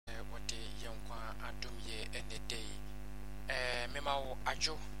Emao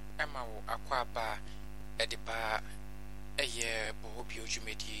ajo emao akwaba ediba eye bohobio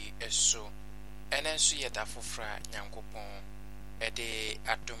jumedi eso enenso ye da fofra nyankopon ede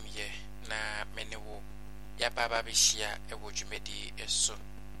adomye na menewo ya baba behia ewo jumedi eso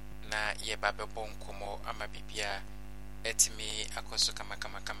na ye baba bonkomo ama bibia etimi akoso kama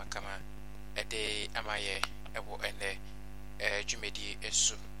ede amaye ewo ene jumedi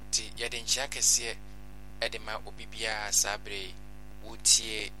eso ti yede nchia kese edema obibia sabre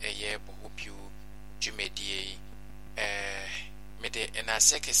wutie eye bohobio jumedi mede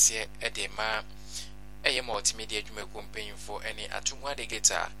enase kese edema eye multimedia dwumagu mpanyimfo ene atunwa de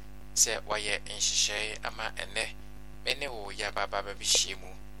geta se waye nhihye ama ene mene wo ya baba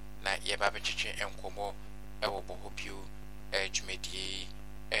babihyiemu na ye baba twetwe enkomo ewo bohobio dwumadi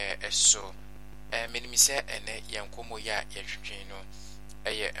eso menimise ene yenkomo ya yetwetwe no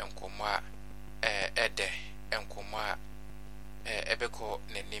eye enkomo a ede enkomo a ebeko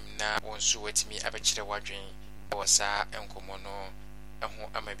nenim na wonso watimi abekire wadwen wasa enkomo no eho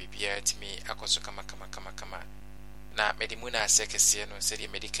ama bibia timi akoso kama na medimu na sekese no se de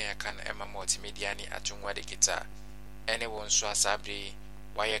medikan aka na ema multimedia ni atunwa de kita ene wonso asabre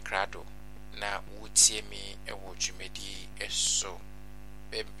waye krado na wutie mi ewo dwumadi eso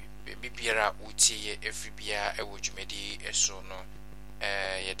bibiara wutie efribia ewo dwumadi eso no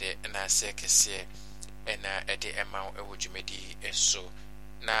yede na sekese ena ede ema ewo dwumadi eso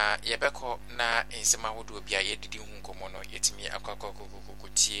na yebeko na ensema hodo bia yedidi hu nkomo no yetimi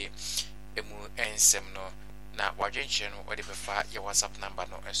akwakokokokotie emu ensem no na wadwenche no ode befa ye WhatsApp number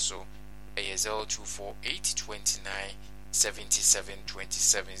no eso 024829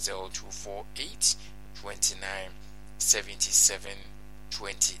 7727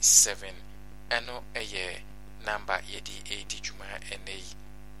 024829 eno eye number yedi edi juma enei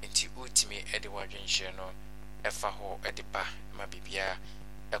enti ultimi ede wadwenche no efa ho ede ba ma bibia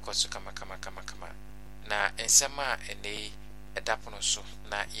ekoso kama na ensema ene edapono so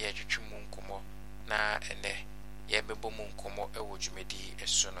na ye twetwemu nkomo na ene ye bebo mu nkomo ewo dwumadi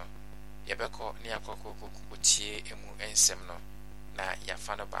eso no ye beko ne akokokotie emu ensem no na ya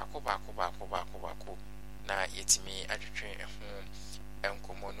fa no baako na yetimi atwetwe eho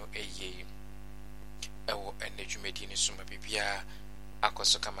enkomo no eye ewo ene dwumadi ni so ma bibia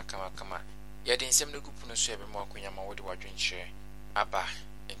akoso kama ye de ensem no gupu no so ye be mo akonya ma wodi wadwenche aba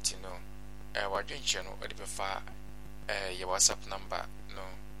entino wadwenche no odi befa your WhatsApp number no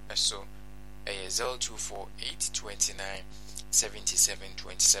so 024829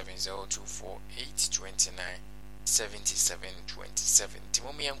 7727 024829 7727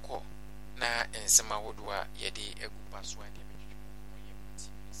 timomi enko na ensema wodwa yede egupa so ade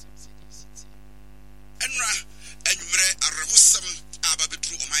enra enumere arehusam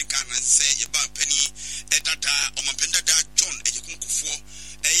ababetru omanka na nse yeba pani edada omampendada John ejekunkufuo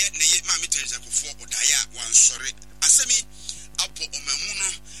eye neye mami Teresa kufuo odaya wansore asemi apo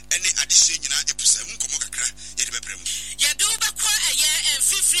omamuno ene adehye nyina epusa nkomo kakra yede bebrem yedu bakwa eye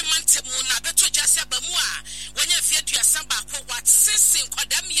enfifri mantemu na beto jase bamu a wonya fie duasa baako watsese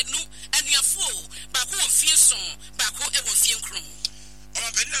nkwadam yenu anuafo baako wonfie so baako ewonfie nkrom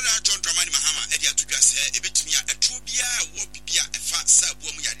Omampendada John Dramani Mahama edi atudwase ebetimi a etubia wo bibia efa sa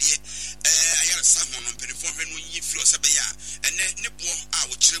buom yade ayara sa ho no mpelefo hwenu yi flo sebeya ene ne bo a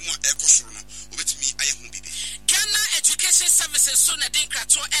wo kiremu a ekosoro no obetimi aye ho bibi Ghana Education Services so na den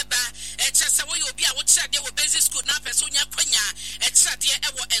krato eba chese wo obi a wo kirade wo basic school na person nya kwanya kirade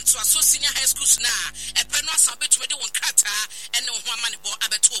ewo entoaso senior high schools na epe no asa betumi de won krata ene ho amane bo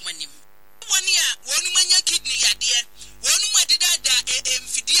abeto omanim woni a wonu manya kidney yade wonu madidada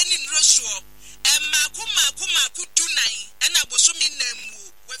emfidie ni nroso maku tunai ena bosomi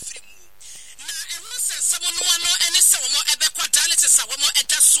namu wafiri mu na emusa samono ano ene se wo ebekwa dialysis a wo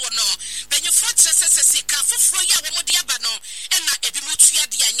eda so no benyefo tsese ka foforo ya wo de aba no ena ebi mutua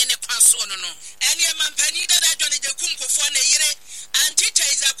de anye ne kwan so no ene mampani dada John Ejekunkufuo na yire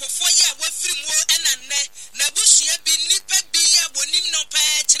antitaiza kofo ya wafiri mu ena ne na bushia bi nipa bi ya bonim no pa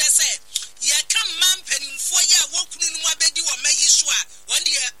kire se ya kam mampanimfo ya wokunu no abedi wo mayi so a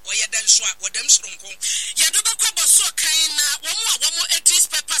wonde ye dan so a wodam soronko ya do bakwa boso kan na wo edis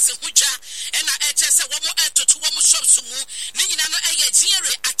papers huja ena se wo etoto wo shops mu ni nyina no eye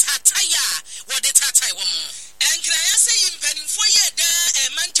jiere atataya wode tatai wo enkra ya se yimpanimfo ye da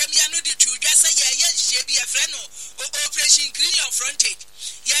mantam ya no de tudwa se ye je bi afre no operation clean your frontage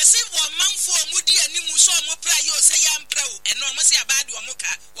yes wo manfo mudi animu so mo pra yo se ya mpra o eno mo se abade wo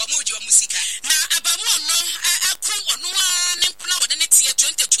moka wo moji wo musika na abamu no akon ono a ne mpna wode ne tie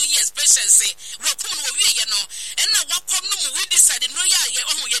 22 years patience wo kum no wie ye no ena wakom no mu we decide no ya ye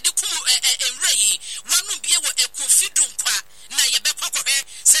ohu ye de kum enra yi wonu bie wo Ekumfi Dunkwa na ye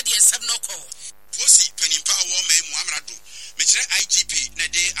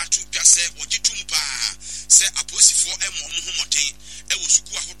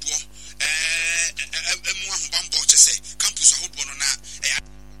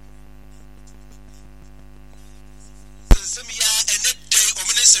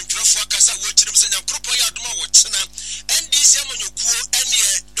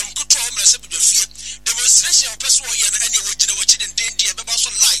so ye na ene wo gina wo chi den den die beba so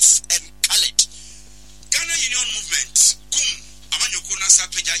life and colored. Ghana Union Movement kum amanyoko na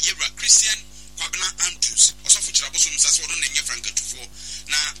sapeja yewra Christian Kwabena Andrews osofu chira boso msase wono na nye frankatufo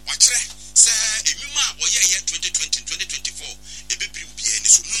na wachre se enwuma oye 2020 2024 ebebiri ubie ni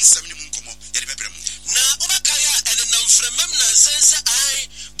so munsam ni munkomo ye bebere mu na obakaya ene na mfremem na sense ai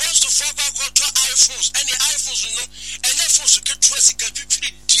boss to for to iPhones any iPhones no ene phones ketua sika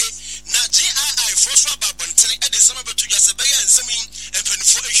twitwiri die na GII phones wa babonten e de sama betu jase be ya nsam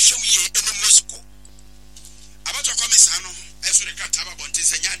empanifo ehwehwem ye ene mosiko abato komisa no eso de kata babonten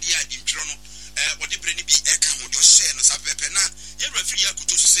se nya dia intro no wodi breni bi eka ho do share no sapepe na ye refiri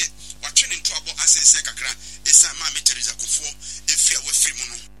akuto so se watwene nto abo asense kakra esa ma meteriza kofo efia we free mu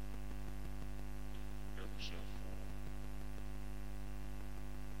no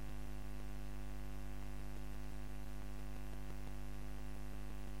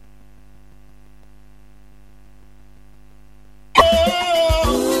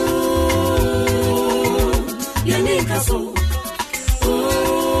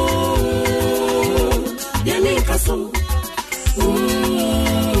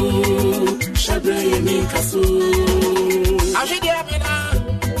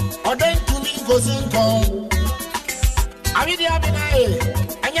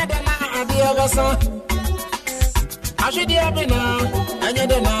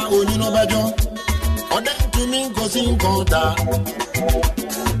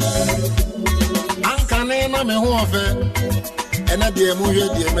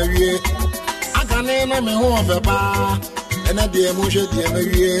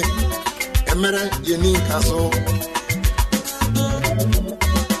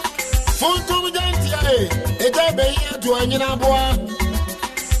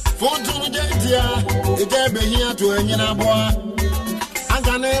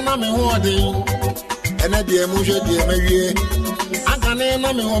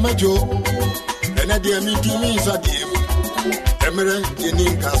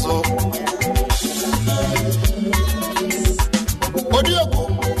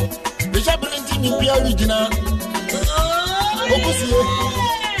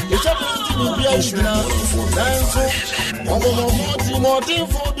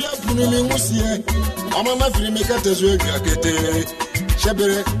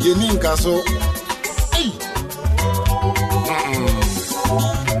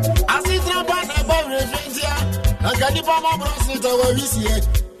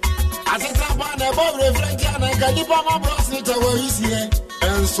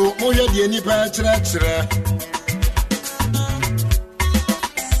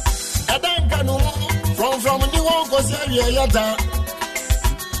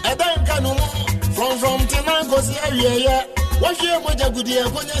from Tinan gosi area what you moja gudia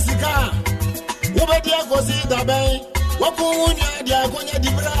konya sika ubedia gosi daben waku unya dia konya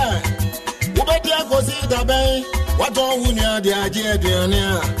dibra ubedia gosi daben wato unya dia je aduane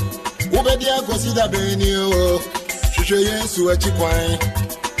a ubedia gosi daben ni o hwehwe Yesu achikwan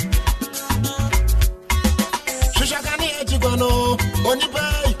shishakani achikwano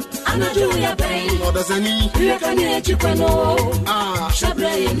onipai Anaju ya bay, odasani yakani chikwano,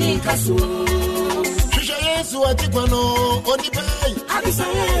 shabre ni kasu. Shisha Yesu atikwano, onipai.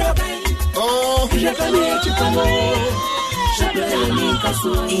 Abisaya ya bay, yakani chikwano, shabre ni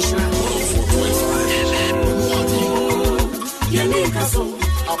kasu. Yani kasu,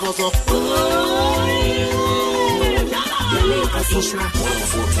 aposo. Yani kasu.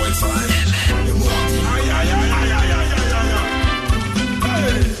 4.5.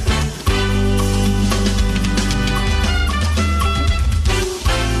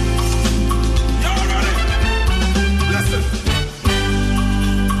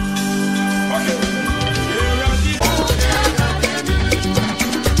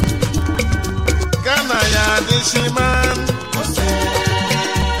 Shiman,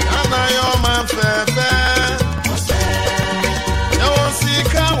 Ana yo man fefe, yo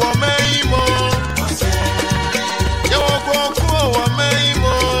sika wo meimo,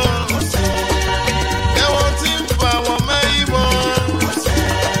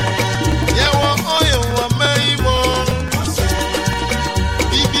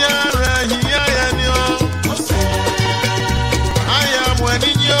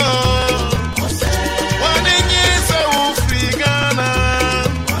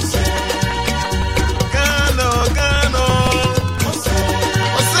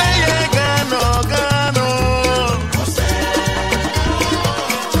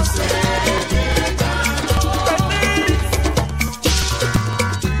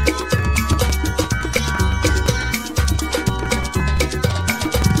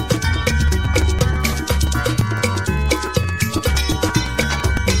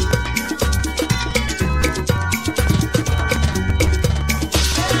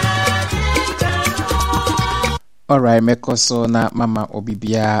 Alright, mekoso na mama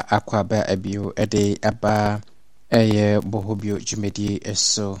obibia akwaba abio ede aba bohobio jumedi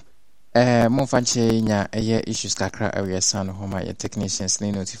eso monfanche nya issues kakra area san homa ye technicians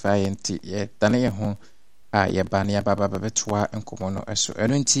ni notify enti ye dane ye ho ye ba ne baba betoa enkomo no eso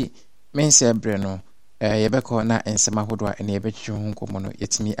eno nti mense ebre no ye beko na ensema hodo ene ye betwe ho enkomo no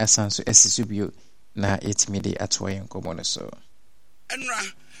yetimi asanso esisu bio na yetimi de atoa enkomo no so enra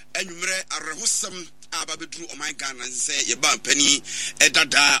enumre arehosam ababedru oman Ghana nse ye ba pani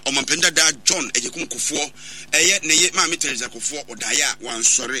edada omampendada John Ekumfi eye ne ye ma metereza kofo odaya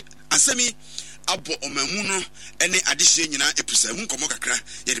wansore asemi abo omamu no ene adehye nyina episa mu nkomo kakra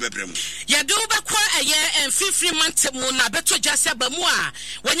ye de bebrem ye do bakwa eye enfifiri mantemu na beto jase abamu a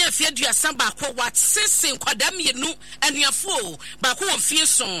wonya fie duasa ba ko wat sesen kwadam yenu anuafo ba ko wonfie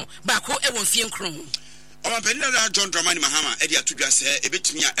so ba ko e wonfie nkron Omampendada John Dramani Mahama edi atudwa se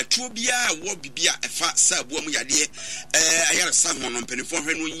ebetimi a etuo bia wo bibia efa sa boa mu yade ayara sa ho no mpanifo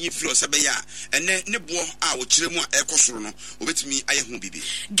hwe no yi flo se be ya ene ne bo a wo kire mu a ekosoro no obetimi aye ho bibi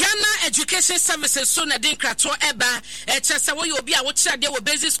Ghana Education Services so na den krato eba chese wo obi a wo kire de wo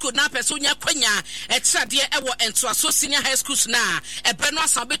basic school na person nya kwanya kire de e wo entoaso senior high schools na ebe no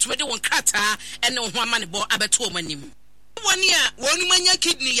asa betumi de won krata ene ho amane bo abeto omanim woni a wonu manya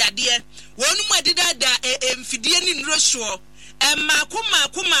kidney yade wonu madida da emfidie ni nroso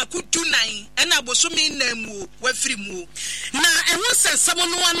mako tunan ena bosome namu wafiri mu na ehun sensam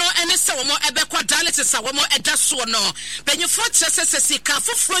no ano ene se wo mo ebekwa dialysis a wo mo eda so no benyefo chese ka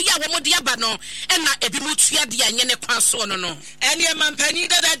foforo ya wo mo de aba no ena ebi mu tua de anye ne kwan so no no ene mampani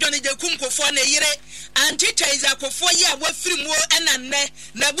dada John Ekumfi na yire antitize akofo ya wafiri mu ena nne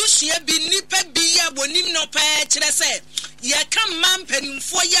na busua bi nipa bi ya bonim no pa kire se ye kan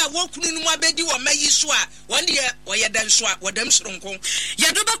mampanimfo ya wokunu no abedi wo mayi so a wonde ye dan so a wodam soronko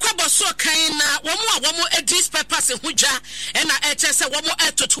ye do bakwa boso kan na wo mo edis papers huja ena chese wo mo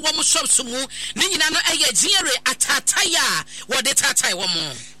etoto wo mo shops mu ni nyina no eye jiere atataya wo de tatai wo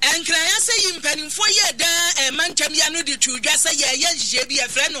mo enkra ya se yimpanimfo ye da mantam ya no de tudwa se ye nhye bi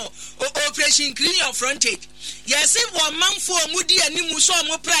efre no operation clean your frontage yes wo manfo mudi animu so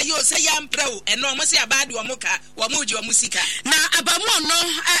mo pra yo se ya mprao eno mo se abade wo mo ka wo mo ji wo mo sika na abamu no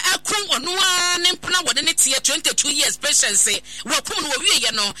akun ono a ne mpna wo de ne tie 22 years patience wo kum no wo wie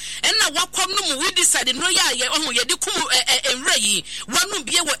ye no enna wakom no mu we decide no ya ye ohun ye de kum enra yi wanu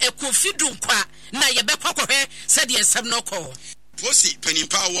bie wo Ekumfi Dunkwa na ye be kwakohwe se de ensam no ko Posi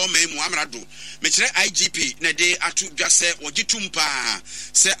penimpa wo memu amrado mekire IGP na de atu dwase ogitumpa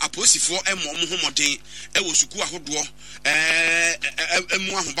se aposifo emmom homoden e wo suku ahodo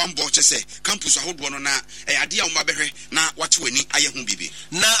emu ahobambo chese campus ahodo no na ade a umba behwe na wate wani aye ho bibi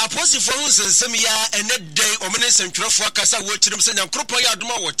na aposifo hu sensem ya ene den omene sentwerefo akasa wo kirim se nyankropo ya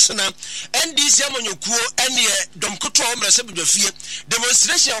adoma wo chena NDC amonyokuo ene domkoto omrese bedwafie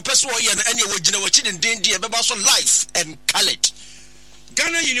demonstration opeso wo ye no ene wo gina wo chidin den die beba so life and colored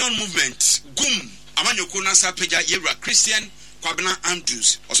Ghana Union Movement gum amanyoko na sapeja yewra Christian Kwabena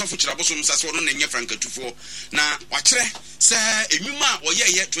Andrews osofo kiraboso msase no nenye frankatufo na wakire se enwuma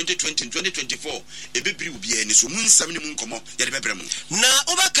oyeye 2020 2024 ebebiri ubie ni so munsam ni munkomo yede bebrem na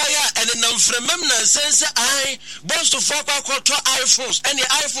obakaya ene namfremem na sense ai boss to for kwakoto iPhones ene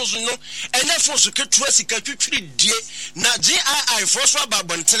iPhones no ene phones ketua sika twitwiri die na GII for so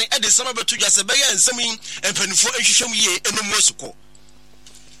ababontene e de sama betudwa se be ya nsam empanifo ehwehwem ye eno mosuko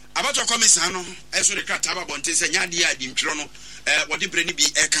abato komisa no eso de krata ababonte se nyade a dimtro no wode brani bi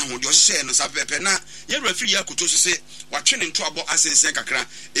eka ho de ohye no sapepe na ye refiri akoto so se watwene nto abo asensen kakra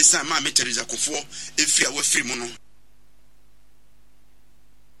esa ma meteriza kofo efia wafiri mu no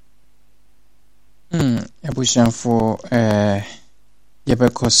abushanfo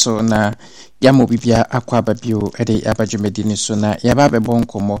yebekoso na yamo bibia akwa babio ede abadwumedi ni so na yaba bebo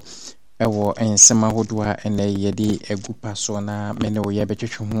nkomo ewo ensema hodwa ene yedi egupa so na mene wo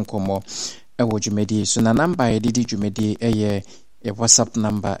yebetwetwe hu nkomo ewo dwumedi so na number yedi dwumedi eye WhatsApp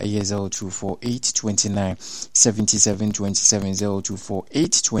number eye 024829 7727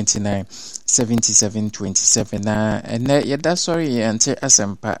 024829 7727 na ene yeda sorry ante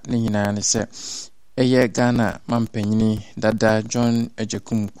asempa ni nyina ne se eye Ghana mampanyini dada John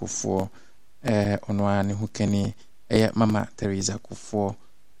Ekumfi ono ani hukeni eye mama Teresa Kufo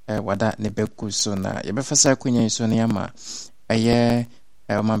wada ne beku so na yebefasa kunya so ne ama eye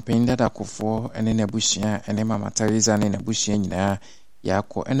mampanyini dada Kufo ene ne bushia ene mama Teresa ne bushia nyina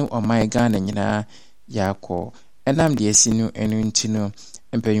yakọ ene omai Ghana nyina yakọ enam de esinu enu ntino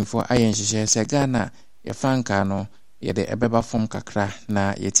mpanyinfo ayenhyehyɛ se Ghana yefanka no yede ebeba fom kakra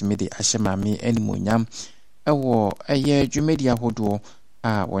na yetimidi ahyemame animonyam ewo eye dwumedi ahodo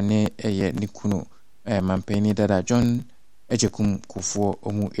a wone eye nikunu mampani dada John Ejekum Kufuor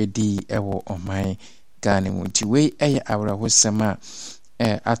omu edi ewo oman Ghana mu nti wei eye awrahosem a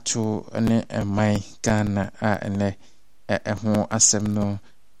ato ne man Ghana a ene ho asem no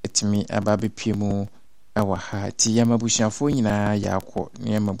etimi ababepie mu ewa ha ti yamabushafo nyina yakọ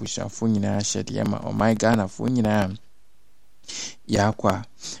ne yamabushafo nyina hyede yama oman Ghana fo nyina yakwa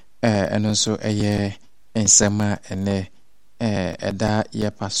eno so eye ensema ene eda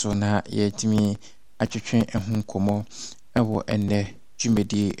ye paso na yetimi atwetwe ho nkomo ewo ene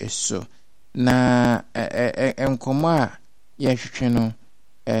dwumedi eso na nkomo a yehwetwe no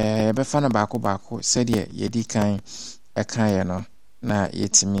befa na baako sede yedi kan ekaye no na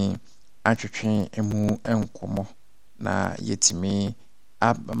yetimi atwetwe emu nkomo na yetimi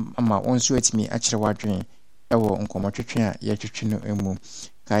ama onso yetimi akire wadwen ewo nkomo twetwe a yetwetwe no emu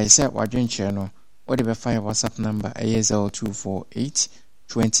kai se wadwen kire no wode befa your WhatsApp number 0248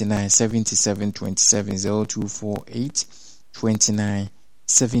 29 77 27 0248 29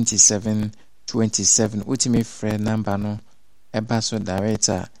 77 27 ultimate friend number no eba so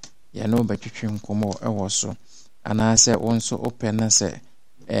director ya no betwetwe nkomo ewo so anase onso open na se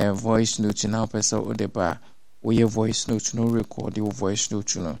voice note na opesa odeba we voice note no record your voice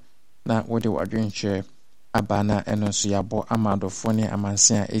note no na wode wadwenche abana eno so yabo amadofo ne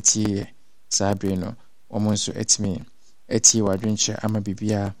amanse a etie sabre no omonso etimi etie wadwenche ama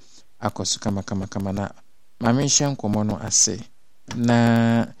bibia akoso kama na mamenhye nkomo no ase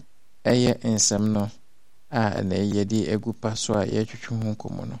na eye ensem no a na yedi egupa so a yetwetwe ho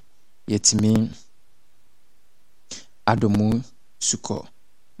nkomo no yetimi adomu suko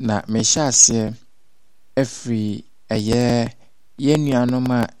na meshase every eye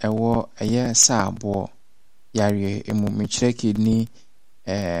yenuanom a ewo eye saabo yare emu mechire kidney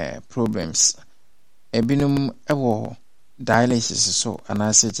problems ebinum ewo dialysis so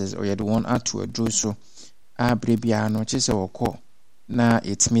anase oyede won ato adro so abrebia no chese wokọ na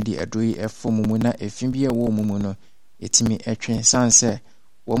etimi di adoi efo mumu na efimbi ewo mumu no etimi etwen sanse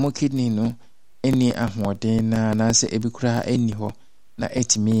wo mo kidney no eni ahoden na nanse ebikura eni ho na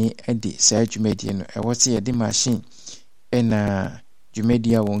etimi edi sa dwumedie no ewote yede machine ena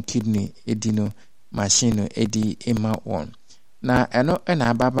dwumedie won kidney edi no machine no edi ema won na eno ena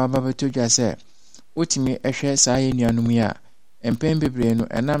ababa betodwa se otimi ehwe saa yenuanum ya empem bebre no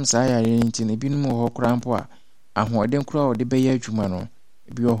enam saa yare nti ne binum ho krampo a ahoden kura ode beye adwuma no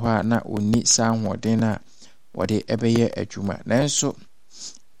bi ho a na oni saa ahoden na ode ebeye adwuma nanso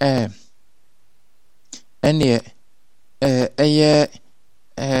ene eye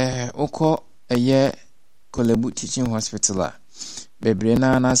uko eye Kolebu Teaching Hospital a bebre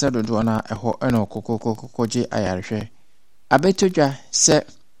na nasa dodo na eho eno kokokoje ayarhwe abetodwa se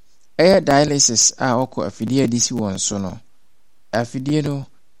eye dialysis a oko afidie disi won so no afidie no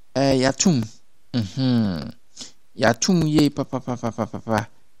yatum yatum ye papa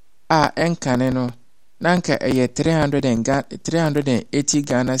a enkane no nanka eye 380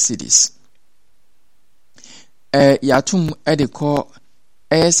 Ghana cedis yatum edeko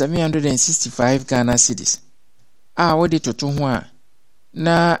 765 Ghana cedis a wodi toto ho a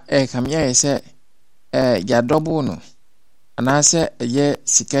na kamya yese ya double no anase ye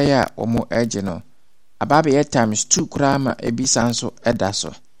sikaya omo eje no ababe ye times 2 krama ebisa nso eda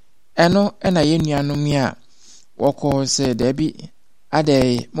so eno ena ye nuanum ya woko se debi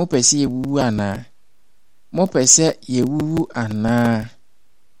ade mo pese yewu ana mo pese yewu ana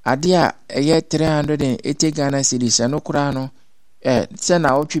ade a ye 380 Ghana cedis eno kra no se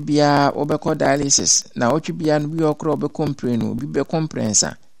na otwibia obekọ dialysis na otwibia no bi okro obekọ no bi be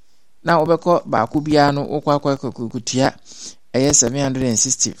comprensa na obekọ ba ku bia no okwa kutia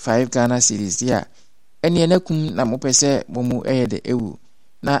 765 Ghana cedis ya eni enakum na mopese bomu de ewu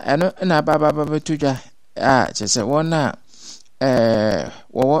na eno na baba betodwa a chese wona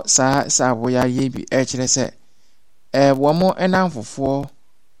wo sa wo ya ye bi kire se wo enamfofo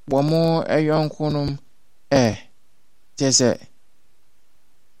wo eyonkunum chese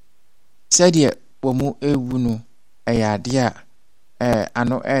sɛdeɛ wɔn ewu no ɛyɛ adeɛ a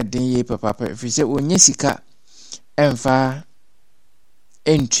ano ɛden yie papa ɛfiri sɛ onye sika ɛmfa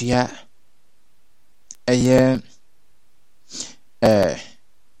ɛntua ɛyɛ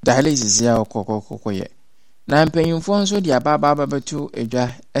dialysis ya ɔkɔkɔyɛ na mpanyinfoɔ nso de ababa bɛto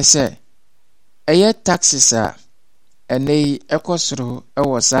edwa ɛsɛ ɛyɛ taxes a ɛnɛ yi ɛkɔ soro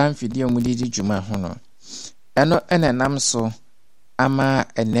ɛwɔ saa mfidie mu didi dwuma ho no ɛno ɛna nam so ama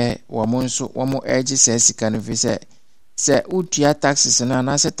ene womo eji se sika no fi se utua taxes na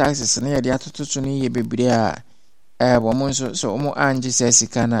na se taxes na ye dia tototo ni ye bebre a womo nso so womo anje se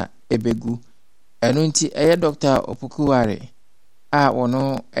sika na ebegu eno nti eye Dr. Opokuware a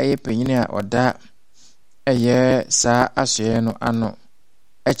wono eye panyine a oda eye sa asoye no ano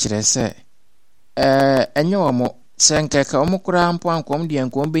ekire se enye omo senkeka omukura mpo ankom de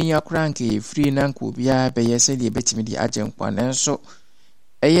ankom benya kura nke free na nko bia beye se de betimi de agenkwa nenso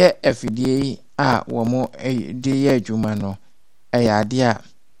eye afidie a womo de ye adwuma no eye ade a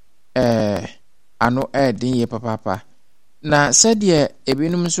ano din ye papa na said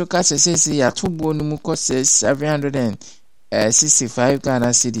ebinum so ka sesese ya tobo no mu ko 765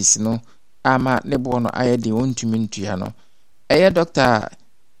 Ghana cedis no ama ne bo no ayede wontumi ntua no eye doctor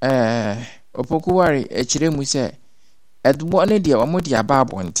opokuwari ekire mu se edbo ne de omo de aba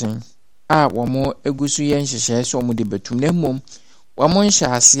abonten a womo egusu ye nhyehyɛ so omo de betum na mmom womo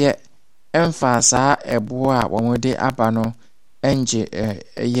nhyase emfa saa ebo a womo de aba no enje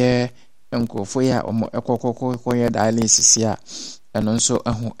eye nkofo ya omo ekokoko ye dialysis ya eno nso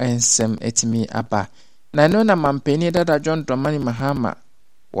ahu ensem etimi aba na no na mampeni dada John Dramani Mahama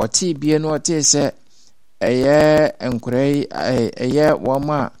woti bie no woti se eye enkurei eye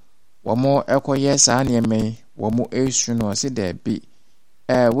womo ekoye saa nieme womo esu no se da bi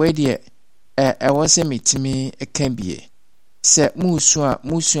we die ewo se mitimi ekambie se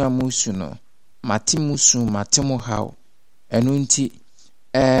musu no matimu haw enu nti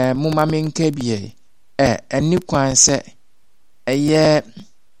muma menka bie eni kwan se eye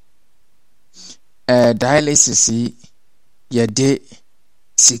dialysis yede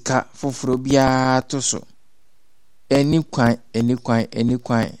sika foforo bia to so eni kwan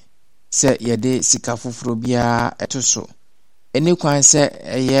se yede sika foforo bia eto so eni kwan se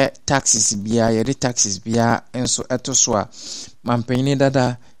eye taxes bia enso eto so a mampeni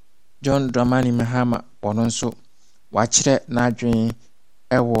dada John Dramani Mahama ono nso wachire na adwen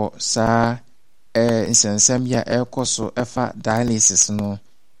ewo saa nsensem ya ekoso efa dialysis no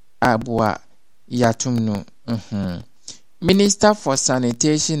abua yatum no Minister for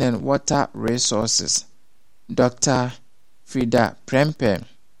Sanitation and Water Resources Dr. Frida Prempeh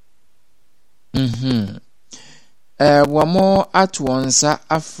wamo atwonsa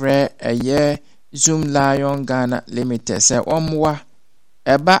afre eye Zoom Lion Ghana Limited se omwa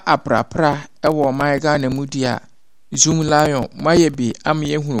eba aprapra ewo my Ghana mudia Zoom Lion mayebi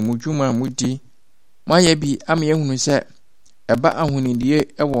amye hunu mudwuma mudi mayebi amye hunu se eba ahunidie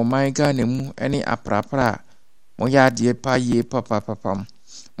ewo my Ghana mu ene aprapra mo yade pa ye papa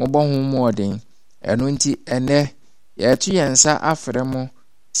mo bohu moden eno nti ene yetu yensa afre mo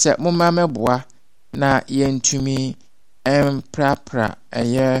se mo mameboa na yentumi emprapra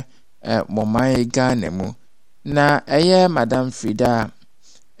eye mo my Ghana mu na eye Madam Frida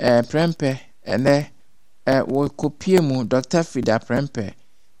Prempeh ene wo kopie mu Dr. Frida Prempeh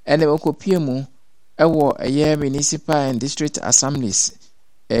ene wo kopie mu ewo eye municipal and district assemblies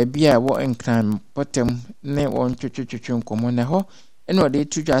bia wo enkran potem ne won twetwetwe nkomo ne ho ene ode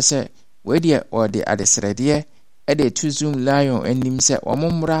tudwa se we de ode adesrede ede tu Zoom Lion enim se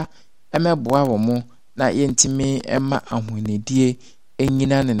omomra emeboa wo mu na yentimi ema ahunedie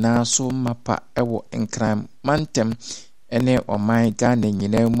enyina ne naso mapa ewo enkran mantem ene oman Ghana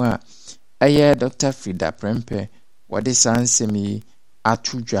nyina mu a eye Dr. Frida Prempeh wode sansemi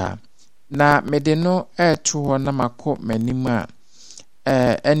atudwa na mede no eto ho na mako manima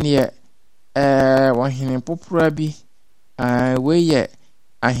ene wahene popura bi weye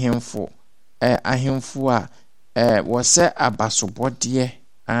ahemfo a wose abasobode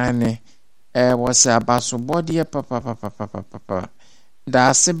ane wose abasobode papa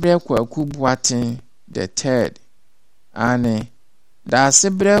da sebre kwaku buaten the third ane da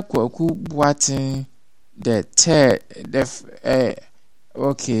sebre kwaku buaten the third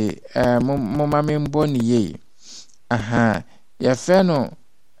okay mama membo ni ye ya freno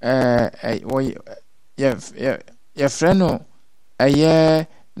ya freno aye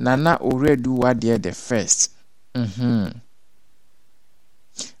nana oredu wade the first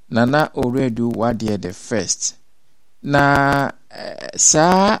nana oredu wade the first na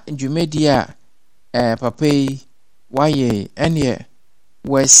sa dwumedia papai waye ene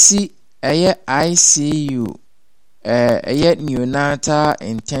wasi aye ICU aye neonatal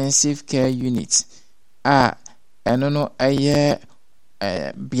intensive care unit eno no aye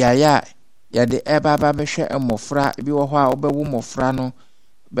biaya yade eba behwe emofra bi wo ho a obewu mofra no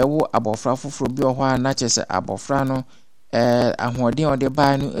bewu abofra foforo bi wo ho a na chese abofra no ahoden ode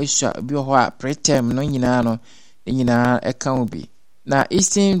ba no esua bi wo ho a preterm no nyina eka obi na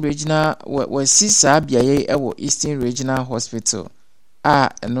Eastern Regional wasi saa biaye ewo Eastern Regional Hospital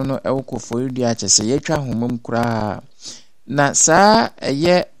eno no ewo Koforidua achese yetwa homam kura na saa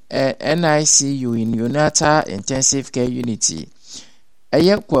eye NICU neonatal intensive care unity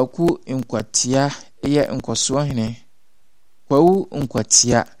eye kwaku nkwatia eye nkoso hene kwawu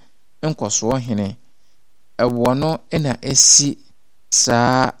nkwatia nkoso hene ɛwɔ no na esi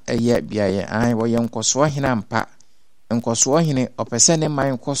saa ɛyɛ biaye an wɔyɛ nkɔsoɔ hene ampa nkɔsoɔ hene ɔpɛsɛ ne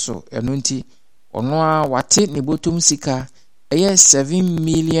man nkɔso ɛno nti ɔno a wate ne botom sika ɛyɛ 7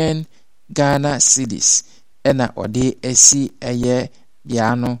 million Ghana cedis ɛna ɔde esi ɛyɛ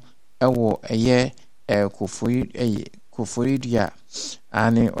bia no ɛwɔ ɛyɛ koforidua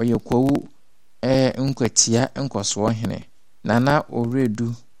ane ɔyɛ kwawu nkwatia nkɔsoɔ hene nana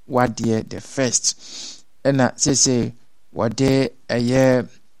oredu wadeɛ the first ɛna sese wɔde ɛyɛ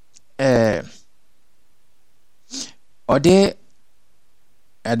ɔde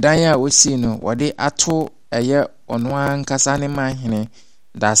ɛdan a wosi no wɔde ato ɛyɛ ɔno ankasa ne man hene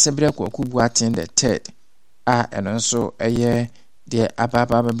Dasebrɛ Kwakubu aten the third a ɛno nso ɛyɛ deɛ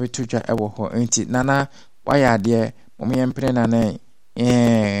ababa bɛto dwa ɛwɔ hɔ nti nana wayɛ adeɛ momyɛmpere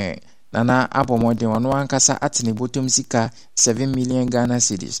nana abɔmɔden ɔno ankasa atene botom sika 7 million Ghana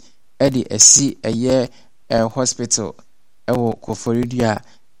cedis ɛde asi ɛyɛ hospital ɛwɔ Koforidua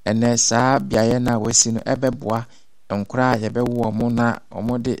ɛnɛ saa biaye na wasi no ɛbɛboa nkora yɛbɛwo ɔmo na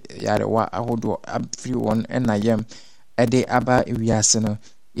ɔmo de yarewa ahodoɔ afiri wɔn ɛna yam ɛde aba ewiase no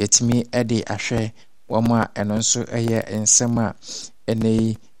yɛtumi ɛde ahwɛ wɔn a ɛno nso ɛyɛ nsɛm a ɛnɛ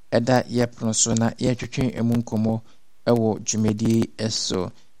yi ɛda yɛpono so na yɛtwetwe emu nkɔmɔ ɛwɔ dwumadie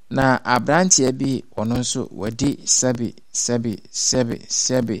ɛso na abranteɛ bi ɔno nso wɔde sɛbi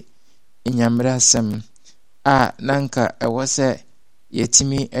nyamera sɛm a nanka ɛwɔ sɛ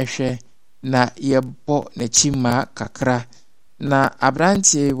yɛtumi ɛhwɛ na yɛbɔ n'akyi ma kakra na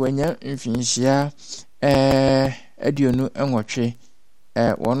abranteɛ wanya mfinhyia aduonu nwɔtwe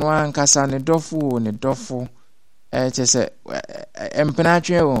wɔno ankasa ne dɔfo kyɛ sɛ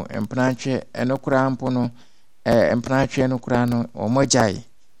mpenatwe ɛno koraa mpo no mpenatwe no koraa no ɔmɔgyae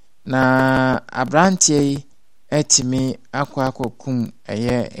na abranteɛ yi atumi akɔkum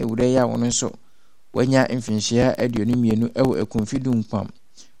ɛyɛ ewura yi a wɔno nso wanya mfinhyia aduonu mmienu ɛwɔ Ekumfi Dunkwa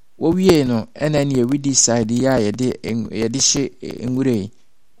wowie no ɛna ne yɛwidi side yi a yɛde hye nwura yi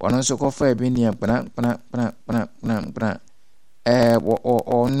wɔno nso kɔfa ebi ne kpana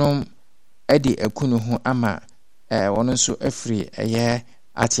ɔnom ɛde akunu ho ama wɔno nso afiri ɛyɛ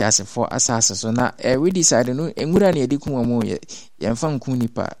atiasefo asase so na widi side no nwura ne yɛde kum wɔn yɛmfa nkum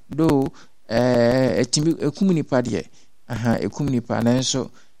nipa do etimi ekum nipa deɛ ekum nipa na nso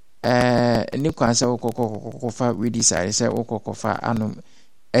ne kwan sɛ wokɔkɔfa widi side sɛ wokɔkɔfa anom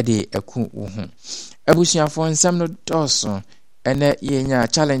ɛde aku wo ho abusuafo nsɛm no dɔɔso ɛnɛ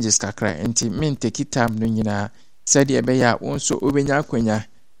yɛnya challenges kakra nti menteki time no nyinaa sɛdeɛ ɛbɛyɛ a wo nso wobɛnya akwanya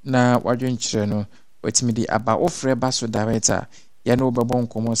na wadwenkyerɛ no watumi de aba wofrɛ ba so director yɛne wobɛbɔ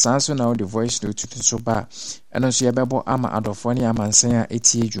nkɔmmɔ saa nso na wode voice note to so ba ɛno nso yɛbɛbɔ ama adɔfoɔ ne amansan a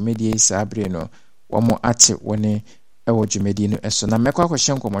ɛtie dwumadie saa bere no wɔn ate wɔne ɛwɔ dwumadie no ɛso na mɛkɔ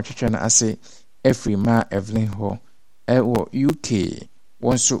akɔhyɛ nkɔmmɔtwetwɛ no ase ɛfiri ma Evelyn hɔ ɛwɔ UK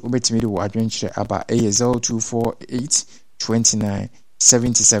wɔn nso wobɛtumi de wɔ adwenkyerɛ aba ɛyɛ 0248 29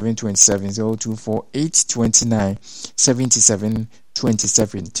 77 27 0248 29 77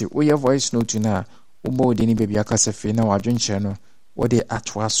 27 nti woyɛ voice note na wobɔ wode ne baabi akasa fei na wadwenkyerɛ no wode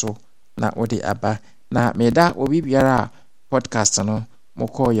atoa so na wode aba na meda obi biara a podcast no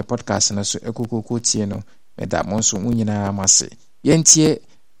mokɔ yɛ podcast no so ɛkokoko tie no meda mo nso mo nyinaa mase yɛntie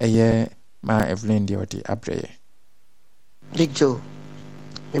ɛyɛ ma Evelyn deɛ ɔde abrɛ Big Joe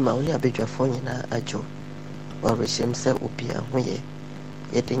mema wo ne abadwafoɔ nyinaa adwo wɔrehyɛm sɛ obia ho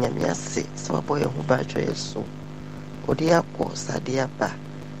yɛde nyame ase sɛ wabɔ yɛ ho baadwa yɛ so wode akɔ sade aba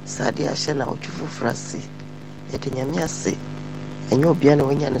sade ahyɛ na wotwe foforɔ ase yɛde nyame ase ɛnyɛ obia na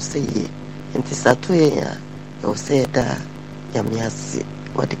wanya no sɛ yie nti sato yɛn a ɛwɔ sɛ yɛda nyame ase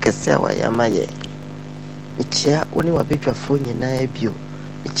wɔde kɛse a wayɛ ama yɛ mekyia wo ne wabadwafoɔ nyinaa bio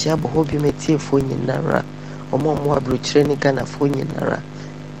mekyia bɔhɔ bi matiefoɔ nyinara ɔmo aburokyerɛ ne Ghanafoɔ nyinara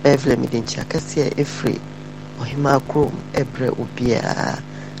Evelyn mede nkyia kɛse a ɛfiri ɔhema kurom ɛbrɛ obiaa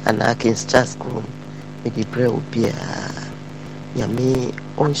anaa Kings Charles kurom mede brɛ obiaa nyame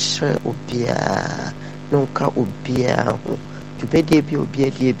ɔnhyerɛ obiaa na ɔnka obiaa ho dwumadie bi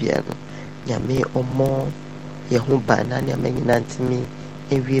obiadie bia no nyame ɔmmɔ yɛ ho ba na nyame nyina ntimi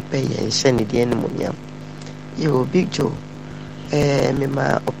ɛwie pɛ yɛ nhyɛ ne deɛ animonyam yɛwɔ Big Joe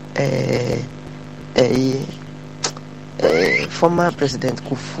mema former President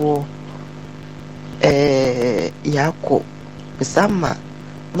Kufuor yɛakɔ mesama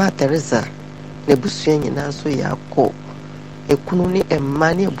ma Teresa na abusua nyinaa nso yɛakɔ ekunu ne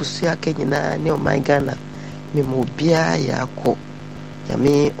ɛmma ne abusua aka nyinaa ne ɔman Ghana mema obiara yɛakɔ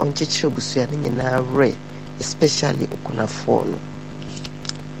nyame ɔnkyekyere abusua no nyinaa werɛ especially okunafoɔ no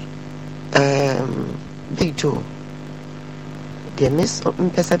Big Joe deɛ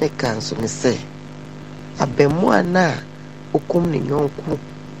mpɛ sɛ meka nso ne sɛ abemua na okum ne nyonku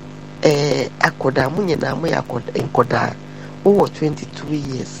akoda mu nyina mu yakoda enkoda over 22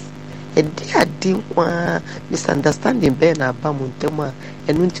 years edi kwa misunderstanding be na aba mu ntemu a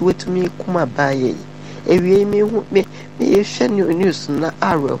enu nti wetumi kuma baaye ewie me hu me yehwe news na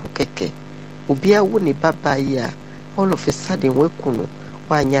awe ho keke obi awu ne babaye a all of a sudden wekunu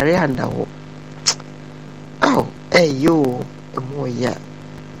wanyare anda ho yo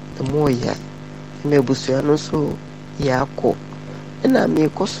emoya mebusua no so yako na me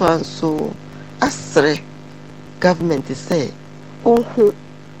koso anso asre government say ohu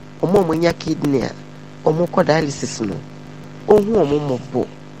omo nya kidney omo ko dialysis no ohu omo mobo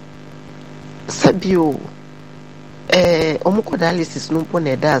sabio omo ko dialysis no po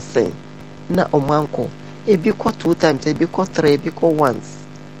na da asen na omo anko ebi ko 2 times ebi ko 3 ebi ko once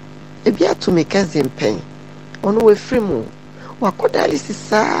ebi atumi cousin pen ono we free mu wa ko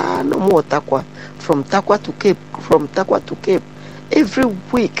dialysis no mo takwa from takwa to cape every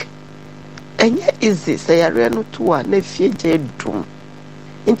week enye easy say yare no to a na fie je dum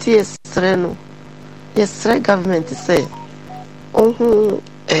nti yesre no yesre government say ohu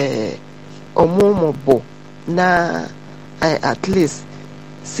omo mobo na at least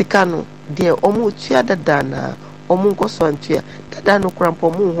sikano de omo tua dada na omo nkoso antua dada no krampo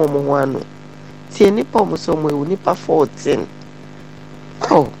mo ho ano tie nipa omo so mo e nipa 14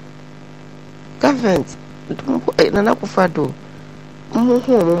 government nana kufado mo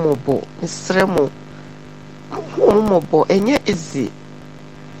mobo nsre mo mobo enye easy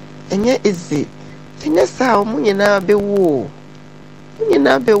enye sa omo nyina bewu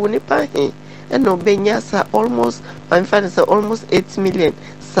nipa he eno benya sa almost almost 8 million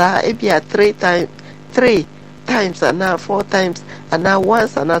sa ebia 3 times and 4 times and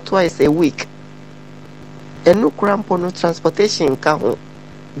once and twice a week enu krampo no transportation ka ho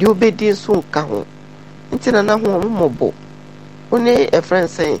di obedi nso ka ho ntina na ho mobo one a friend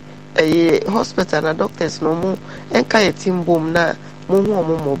say hospital na doctors no mu enka yetim bom na mo ho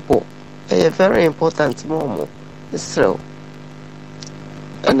mobo very important mo Israel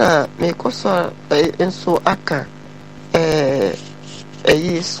ana me koso enso aka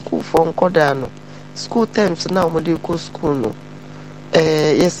school for nkoda no school terms na mo dey go school no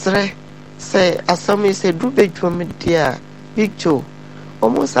yesre say asami say dube dwom dia big joe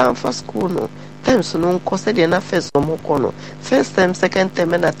almost for school no terms no nko say dey na first omo ko no first term second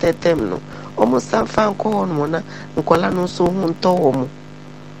term and third term no almost fa nko no na nkola no so hu nto omo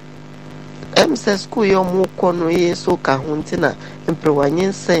say school yo mo ko no so ka hu ntina emprawanye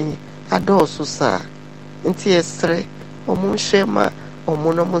nsen adoso sa nti yesre omo shema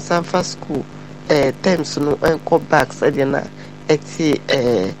omo no mo fa school terms no enko back say dey na eti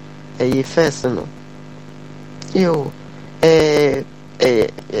first no yo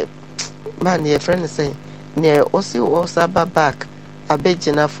man your friend say near also back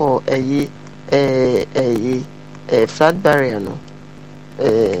abegina for flat barrier no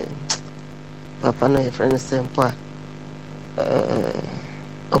papa no your friend say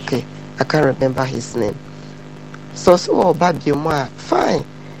okay I can't remember his name so baby mo fine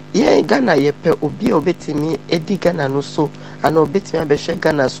yeah Ghana ye pe obi obetimi edi Ghana no so and obetimi abehwe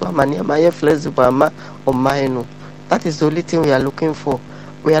Ghana so amane ma ye flexible ama o mine no. That is the only thing we are looking for.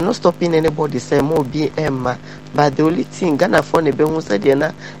 We are not stopping anybody say more BM, but the only thing Ghana for ne be hu say de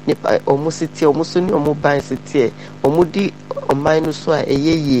na nipa omusiti omusuni omuban city omudi omine so a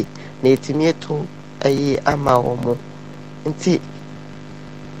eyeye na etimi eto ama omo nti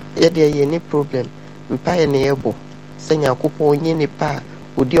ye de ye ni problem mpa ye ne yebo senya kopo onye nipa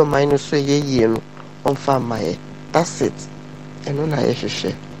odi omine so eyeye no onfa maye. That's it. Eno na ye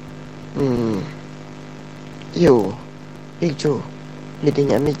hwehwe yo Big Joe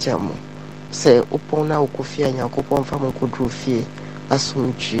medenya mejamo se upona ukufia nyakopon fa mo kodru fie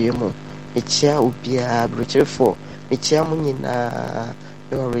asomdwie mo mechia obia brocherefo mechia mo nyina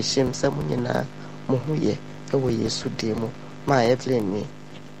no reshim se mo nyina mo huye ewo Yesu demo ma Evelyn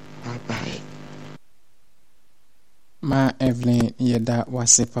bye bye ma Evelyn yeda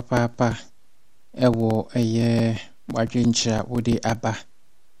wase papa ewo wadwencha wodi aba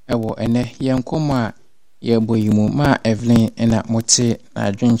ewo ene yenkoma ye boyimu ma Evelyn ena mote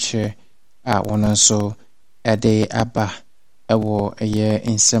na dwunche a wono so ede aba ewo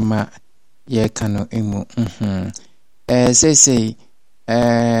insema ye kanu emu say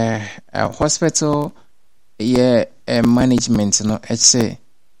hospital ye management no eche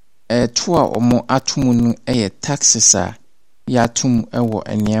to a omo atumu no taxes a ya tum ewo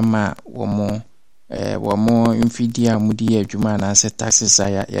eniema womo mfidia mudi adwuma na se taxes a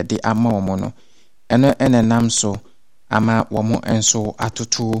ya de ama womo no eno enenam so ama womo enso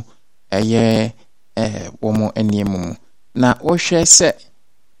atoto womo eniemu na ohwe se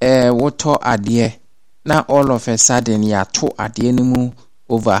woto ade na all of a sudden ya to ade no mu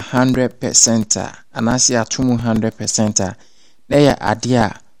over 100% anase ato mu 100% na ya ade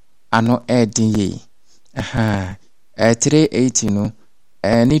a ano edin ye 380 no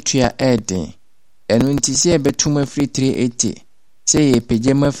ni tua edin enu nti se betum afri 380 se ye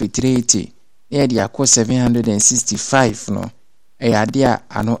pejema afri 380 na dia ko 765 no ade a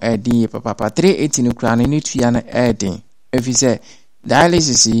ano edin ye papa 380 no kra ni tua na edin efise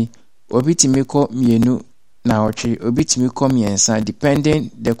dialysis obitimi ko mienu na ochi obitimi ko miensa depending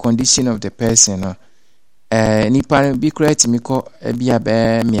the condition of the person no nipa bi correct mi ko bia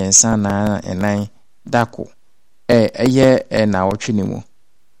be miensa na enan dako eye na ochi ni mu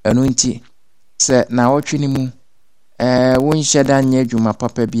enu nti se na ochi ni mu wonhye da nya adwuma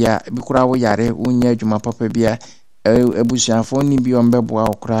papa bia bi kura wo yare wonya adwuma papa bia ebusuafo ni bi ombeboa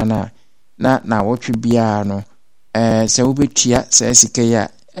okura na ochi bia no se wobetua se sike ya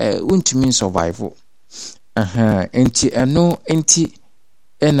untimi survive enti eno enti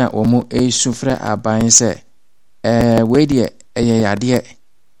ena omo esufra aban se we de yade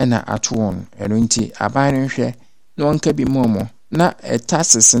ena atwon eno nti aban nhwe no onka bi momo na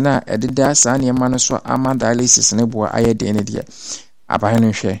taxes na ededa sa ne ma no so ama dialysis ne bo ayede ne de aban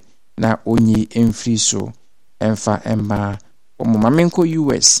nhwe na onyi emfri so emfa emma omo mamenko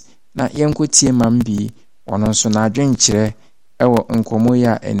US na yenko tie mambi ono so na adwenkyere ewo nkomo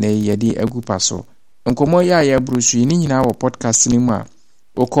ya ene yedi agupa so nkomo ya brusu ni nyina wo podcast ni mu a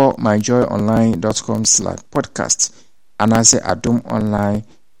wokọ myjoyonline.com/podcast anase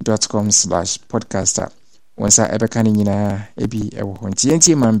adomonline.com/podcaster wonsa ebeka ni nyina ebi ewo honti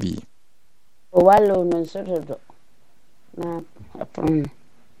enti mambi owalo no sododo na apon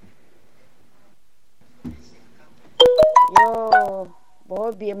yo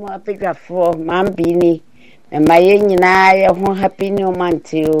bobi mo apedwafo mambi ni maye nyina ye ho happy new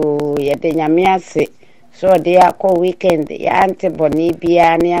month o ye de nyame ase so de akọ weekend ya antiboni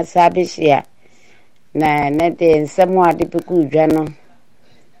bia ne asabehia na de nsemo ade beku dwa no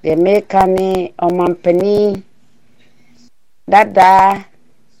de meka ni omampani dada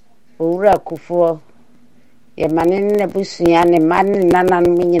owura kufo ye mane ne busua ne mane nana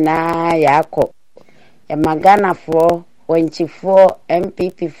no nyina ya akọ ye magana fo wanchifo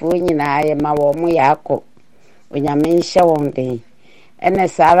MPP fo nyina ye ma wo mo ya akọ onyame nhye wonde ene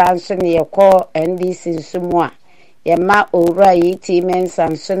sara nso ne yekọ NDC nsumu a ye ma owura yiti mensa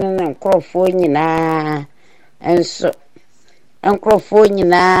nso ne nkrofo nyina enso nkrofo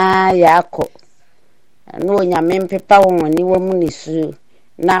nyina yakọ no onyame mpepa won ni wamu ni su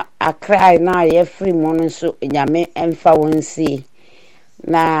na akrai na ye free mo nso onyame emfa wonsi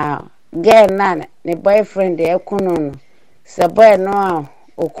na girl na ne boyfriend ekuno no se boy no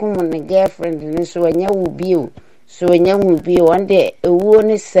okumu ne girlfriend nso anya wubio so anya wubio onde ewuo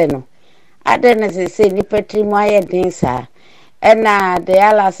ne se no ade na se ni patrimu aye den sa ena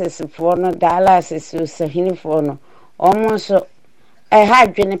dialysis for no dialysis so hini for no almost ha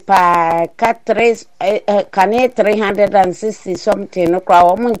dwene pa ka 360 something no kwa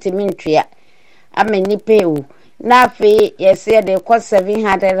omuntimi ntwea ameni pewu na fe yese de ko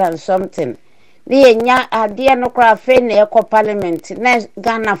 700 and something ni enya ade no kwa fe na ekọ parliament na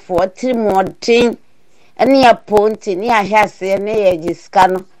Ghana for trimodin ani aponti ni ahase na ye jiska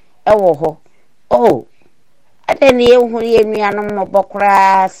no ewo ho oh ade ni ehuru ye nuano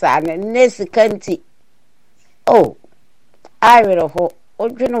mobokra sa na nesikanti oh awere ho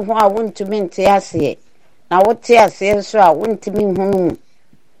odwene ho a wontumi nte ase na wote ase so a wontumi hunu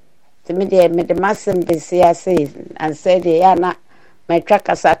timi de me masem besi ase and said ya na metwa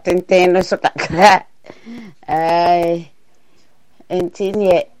kasa tenten no so kakra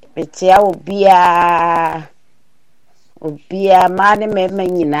entini betia obia mane mema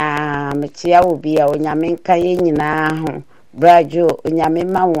nyina metia obia onyame nka ye nyina ho brajo onyame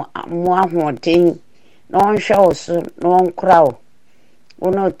ma mo ahoden no nhwe so no nkrawo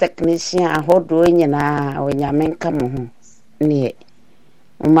uno technician ahodo nyina onyame nka mo ho ne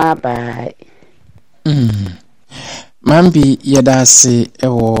uma ba mambi yedase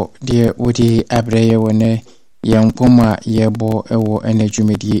ewo de wodi abreye wone yankoma yebo ewo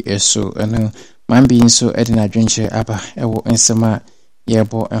enadwumedi eso eno mambi nso edina dwenche aba ewo nsema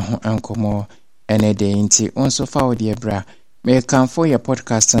yebo eho ankomo enede nti onso fa wodi ebra me kanfo ye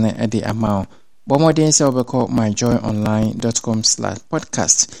podcast na ede amount bomoden se obeko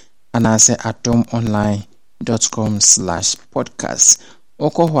myjoyonline.com/podcast anase adomonline.com/podcast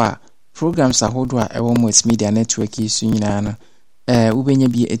okohwa programs ahodo a ewo multimedia network isu nyina no ubenya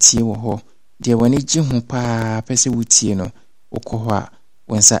bi etie wo ho de wani ji ho pa pese wutie no okohwa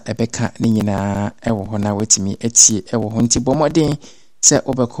wonsa ebeka ne nyinaa ewo ho na wetimi etie ewo ho nti bomodin se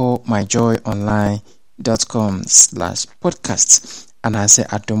obeko myjoyonline.com/podcast anase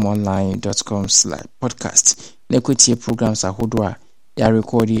adomonline.com/podcast nekotie programs ahodo a ya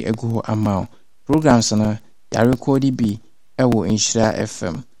recordi egu ho amount programs no ya recordi bi ewo Inshira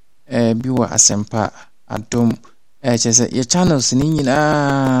FM bi wo Asempa Adom chese ye channels ni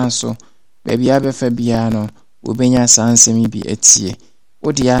nyinaa so baby abefa bia no obenya sansemi bi etie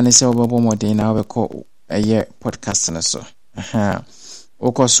odi ya ne se obobo modern na obeko eye podcast no so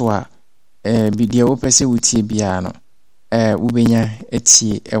okoso a bidia opese wutie bia no ubenya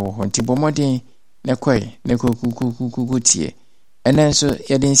etie ewo ho nti bomodin ne kwai ne kukukukuku tie enenso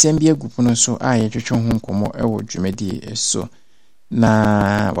ye den sembi agupuno so a ye twetwe ho nkomo ewo dwumedi so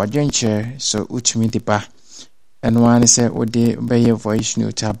na wadwenche so utumi de ba eno ane se ode beye voice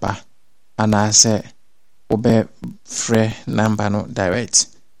note aba ana se obe free number no direct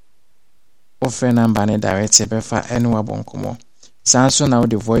offer number ne direct be fa eno abonkomo sanso na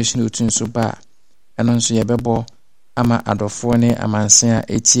ode voice note nso ba eno nso ye bebo ama adofo ne amanse a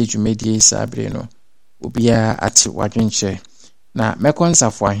etie dwumedi sabre no obia ati wadwenche na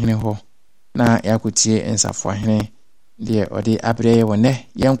mekonsafo ahene ho na yakotie ensafo ahene de ode abre wone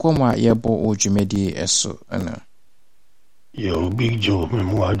yenkomwa yebo odwumedi eso ana yo Big Joe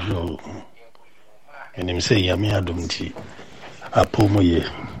memwajo enim say yami adumti apomoye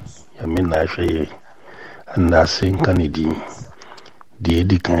yami na hweye anda sen kanidi de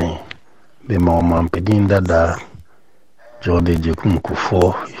edikan be ma mampedin dada jode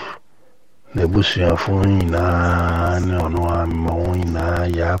jekumkufo na busuafo nyina ne ono ammo nyina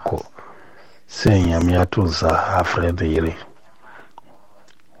yako sen yami atoza afrede yire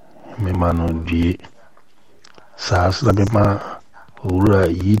me mano die saas da bema ura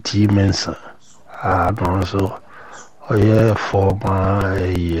yiti mensa don't so oye former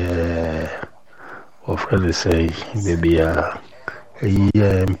ofrede say baby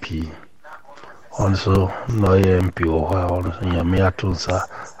MP also no MP or yami atoza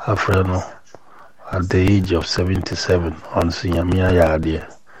afreno at the age of 77 on Sinyamia Yadia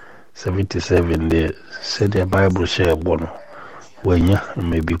 77 they said the Bible share bono when ya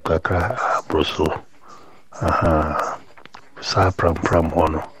maybe kakra broso sa pram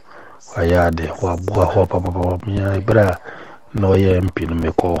hono ayade wa bua ho papa mia ibra no ye MP no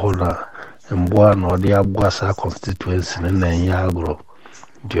me ko hola mbua no de abua sa constituency na ya agro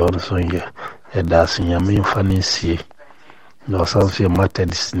di onso ye e da Sinyamia fanisi no sanse matter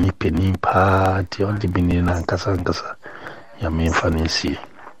ni peni pa ti on di binina nkasa yami fanisi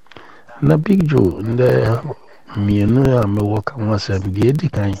na Big Joe nde mienu ya me woka wasem di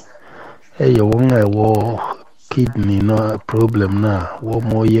edikan ye wonga wo kidney no problem na wo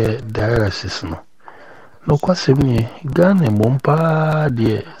moye dialysis no kwasem ni gane mompa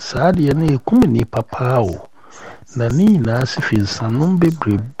de saade na ekumni papa o na ni na sifinsanom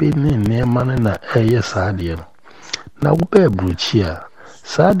bebrebe ne man na eye saade na wo be bruchia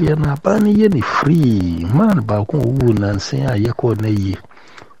saade na bani ye ni free man ba ko wu na nsen ayeko na yi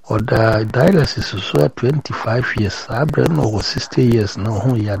oda dialysis so 25 years abre no 60 years na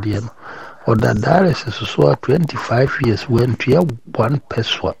ho yade no oda dialysis so 25 years when to one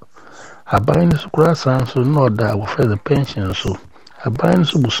person aban so kura sanso no oda wo for the pension so aban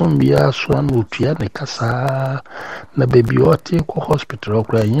so busom bia so an otua ne kasa na baby ote ko hospital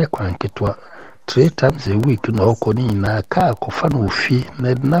okura nye kwanketwa 3 times a week no okoni na ka ko fa no fi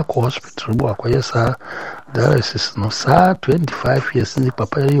na ko hospital bo akoyesa dialysis no sa 25 years ni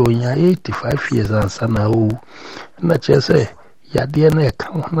papa yo nya 85 years ansa na o na chese ya de na ka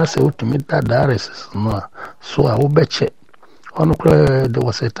na se utumi da dialysis no so a obeche ono kra de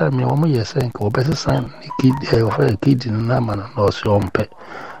was a time wo mo yesen ko obese san kid na man no so ompe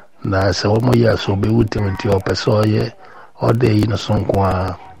na se wo mo ya so be uti opeso ye ode yi no so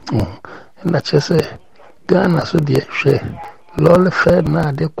kwa na chese Ghana so de hwe lole fe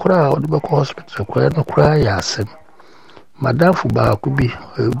na de kura odi be ko hospital kura no kura ya asem madam fu ba ku bi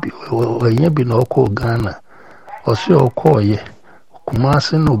onye bi no ko Ghana osi okoye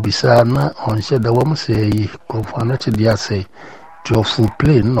kumase no bisa na onse da wo mse konfana ti dia say to full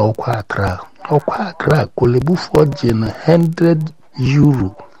plane no kwa akra kolebu for jena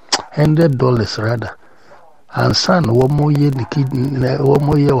 $100 rather and son wo moye the kidney wo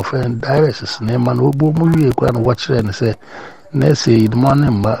moye of dialysis na man obo moye kwa no watch and say na say the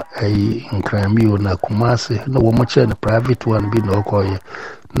morning ma in crime na kumase no wo mo chen private one bi no koye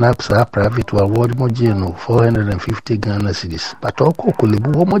na psa private one wo mo je no 450 Ghana cedis but oko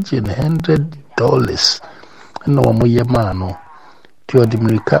kolebu wo mo je $100 no mo ye ma no ti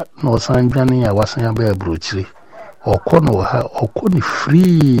odimrika no sanjani ya wasan ya ba bruchiri okono ha okoni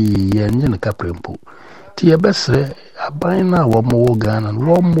free yenye ne kaprempo ti yebesre abana wo mo Ghana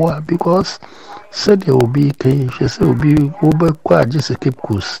wo mo because said you be kai she obi wo kwa jese Cape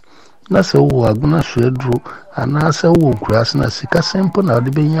Coast na se wo aguna hwedru ana se wo kras na sika sempo na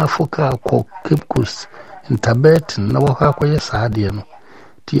de benya foka ko Cape Coast intabet na wo ka koye saade no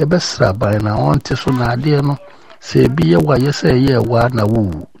ti yebesra abana onte so na ade no se bi ye wa ye se ye wa na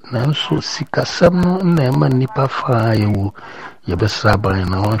wo nanso sikasam no na ema nipa fa yewu yebesra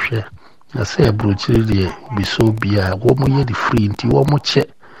abana onhwe na se bruchiri de biso bia wo mo ye di free nti wo mo che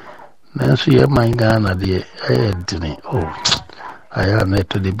nanso ye man Ghana de dini aya na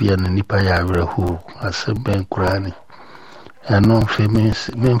to de bia na nipa ya rehu aseben kurani eno femis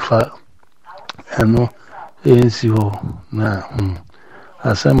memfa eno ensi ho na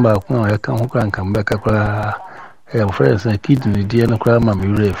asamba ko ya kan ho kan kan beka kura ya friends na kidney de na kura ma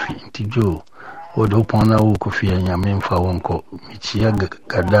mi refi nti jo o do pona wo ko fi anya memfa wonko michia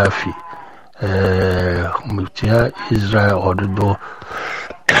Gaddafi michia Israel ododo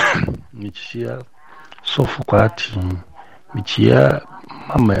michia Sofukwati michia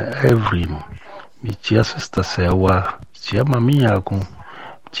mama Evelyn michia sister Sewa michia mami yako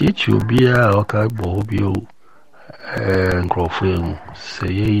chichi obia oka bohobio nkrofo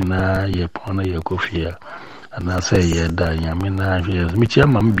seye ina ye pona ye kofia ana say ye da nyame na hwe michia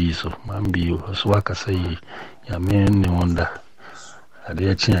mambi so aka say nyame ni wonder ade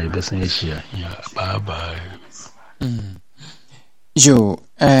ya chia ibesen ehia ya bye yo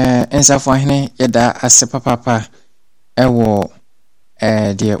ensafo hene yeda ase papa ewo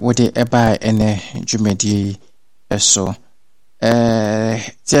de wode eba ene dwumedi eso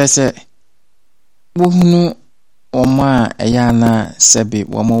tiese wohunu oma yana sebe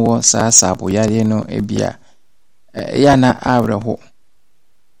womowo sasabo yare no ebia yana awreho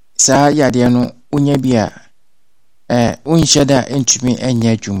sa yare no unya bia unhyeda entumi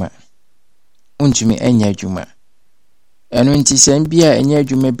enya adwuma eno nti sem bia enya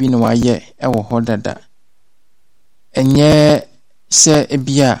adwuma bi no waye ewo ho dada enye se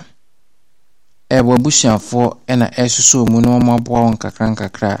ebia wabusuafo ena esuso mu no maboa won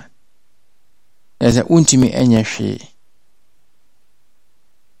kakra eze untimi enya hwe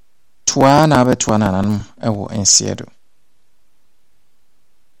twa na betwa na nanum ewo ensiedo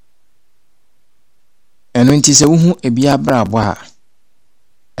eno nti se wuhu ebia brabo a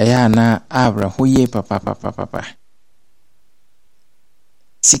eya na abra hoye papa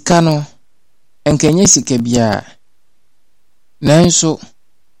sika no enkenye sika bia nanso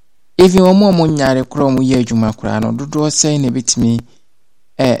even omo nyare kro mu ye adwuma kra no dodo sei ne bitimi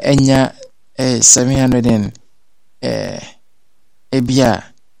enya 700 ebia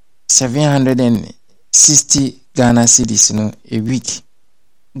 760 Ghana cedis no a week.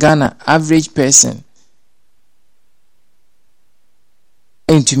 Ghana average person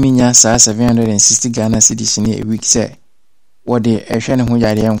entuminya sa 760 Ghana cedis no a week say what the ehwe ho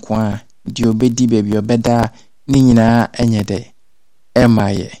yare enko a di obedi baby obeda ni nyina enye de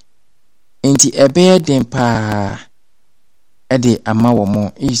emaye enti ebe den pa ede ama wo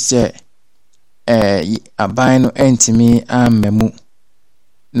mo ise aban no entimi amamu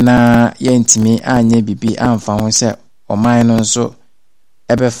na yentimi anye bibi amfa ho se oman no nso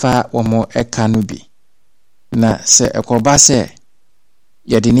ebefa wo mo eka no bi na se ekoba se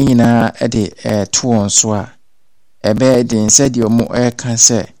yede ni nyina ede to nso a ebe de nse de omo eka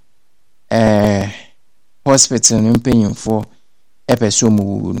se hospital no mpanyimfo epeso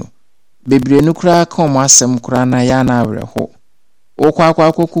mu no bebre no kura ka omo asem kura na ya na awreho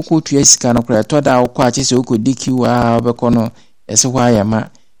okwa kuku tu esika no kura to da okwa chese okodiki wa obekono ese hwa yama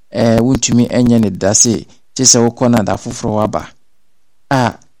wuntumi enye ne dase chese okona da foforo waba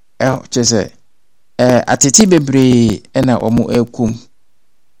chese ateti bebre ena omo ekum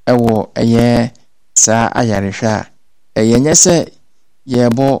ewo eye sa ayarehwa yenye se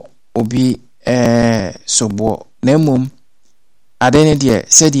yebo obi sobo na mum adene de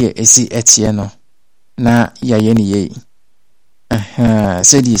se de esi etie no na yaye ni ye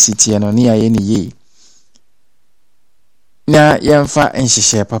se de esi tie no na yaye ni ye na yemfa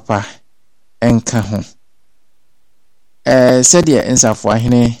enhyehyɛ papa enka ho se de ensafo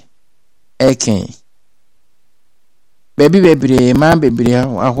ahene eken baby bebre ma bebre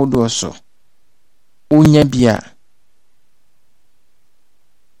ahodo so unya bia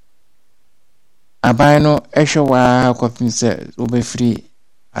aban no ehwe wa kwapim se obefiri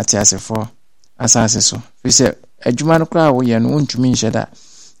atiasefo asase so fi se adwuma no kra wo ye no untumi nhyeda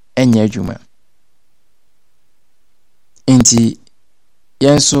enya adwuma enti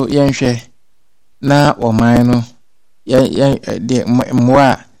yenso yenhwe na oman no de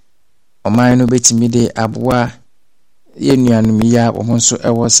mwa oman no betimi de aboa ye nuanum ya wo nso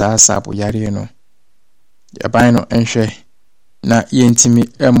ewo saa sapo yare no yaban no enhwe na yentimi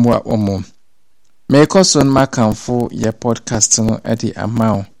emwa omo mekoson makamfo ye podcast no edi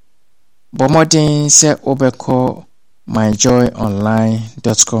amount bomodin se obeko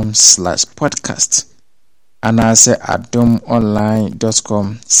myjoyonline.com/podcast anase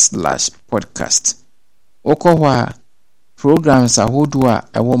adomonline.com/podcast okohwa programs ahodoa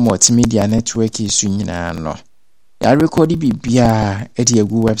ewo multimedia network isu nyina no ya record bibia edi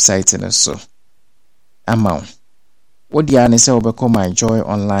egu website no so amount wodi ane se obeko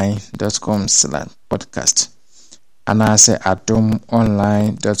myjoyonline.com/podcast anase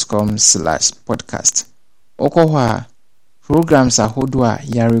adomonline.com/podcast okohwa programs ahodoa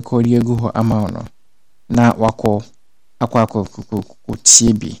ya record egu ho amount no na wako akwa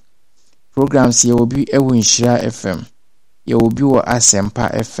tie programs ye obi ewo Nhyira FM ye obi wo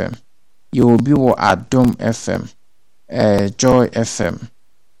Asempa FM ye obi wo Adom FM Joy FM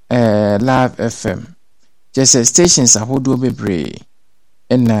Love FM just stations ahodo bebre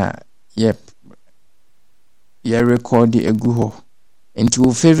na ye record egu ho enti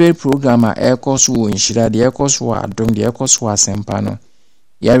wo favorite program a ekoso wo Nhyira de ekoso wo Adom de ekoso wo Asempa no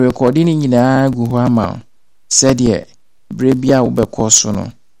ye recording nyina gu ho ama said ye brebia wo bekoso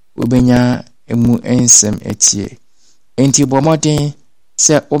no obenya emu ensem etie enti bomoden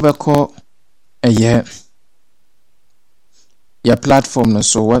se obeko ya platform no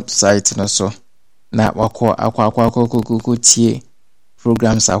so website no so na wako akwa tie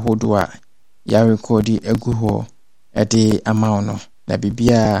programs ahodo a ya record egu ho ede amount no na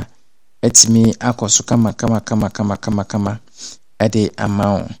bibia etimi akoso kama ede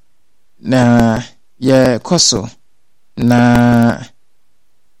amount na ye koso na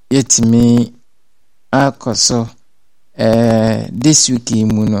yetimi akoso this week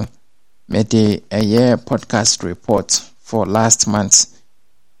imuno mede a podcast report for last month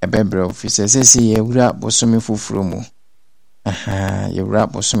ebebre office say ye wura bosomi fufuro mu ye wura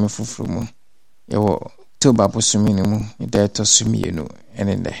bosomi fufuro mu ye wo October bosomi ni mu ide to sumienu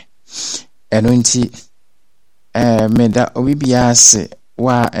enende eno nti meda obibia ase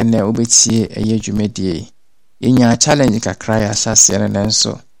wa ene obetie eye dwumedie yenya challenge kakra ya asase ne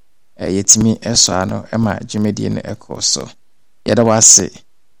nenso yetimi eso ano ema dwumedie ne ekoso yeda wase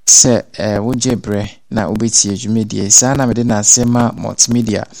se wojebre na obetie dwumedie sana mede na asema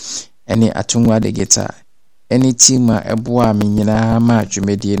multimedia ene atungwa de guitar ene team a eboa menyina ma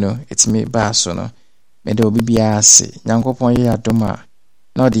dwumedie no etimi ba so no mede obibia ase nyankopon ye adoma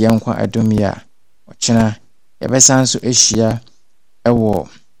na ode yankwa adom ya ochena yebesanso ehia ewo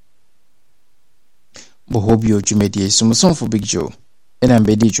bohobio dwumedie sumsonfo Big Joe ena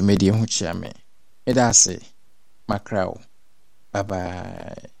mbedi dwumedie ho chiame edase makrao bye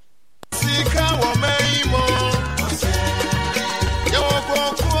bye Sika wa meimo yawo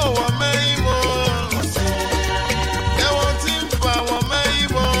kwa wa meimo yawo timpa wa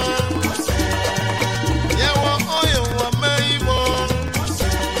meimo yawo oyo wa meimo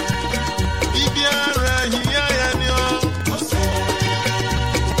ibiara hiya yanyo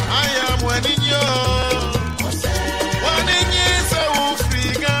aya mwaninyo waninyi sa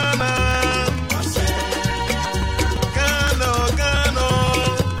ufrigana gano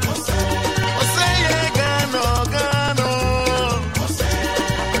oseye gano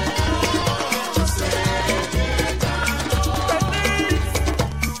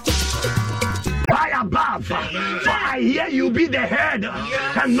above. For I hear you be the head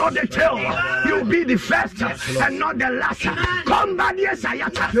and not the tail. You be the first and not the last. Come back here,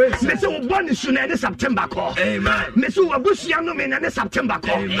 Sayata. Mr. Uboni Sunene September call. Amen. Mr. Wabusiano Minane September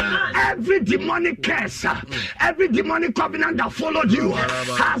call. Every demonic curse, every demonic covenant that followed you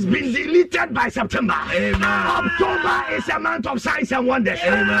has been deleted by September. Amen. October is a month of signs and wonders.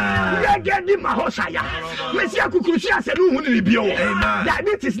 Amen.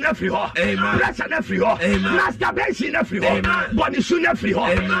 Diabetes nephew, pressure nephew, masturbation nephew, body soon nephew,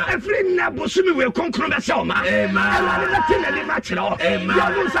 every nabosumi will conclude the summer. Amen.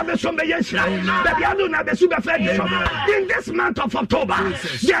 In this month of October,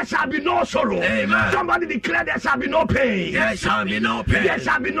 there shall be no sorrow. Amen. Somebody declare there shall be no pain. There shall be no pain. There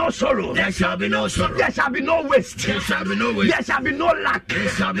shall be no sorrow. There shall be no sorrow. There shall be no waste. There shall be no waste. There shall be no lack. There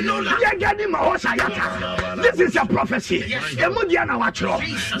shall be no lack. This is a prophecy. There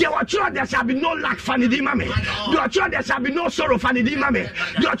shall be no lack. Fanny di mame. There there shall be no sorrow, Fanny Mame.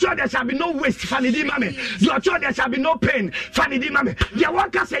 Your child there shall be no waste, Fanny Mame. Your child there shall be no pain, Fanny Mame. Your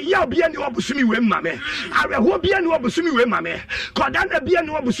worker say, Yell be any obusumi we mame. I will be any obusumi we mame. Kodana be any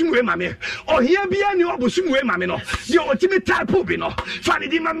obusumi we mame. Or here be any obusumi we mame. No, your ultimate type of no.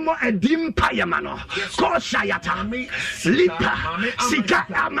 Fanny Mame a dim payamano. Call Shayata, Lipa, Sika,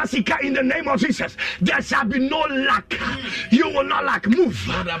 Amasika in the name of Jesus. There shall be no lack. You will not lack. Move.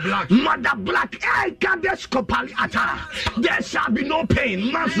 Mother Black. There shall be no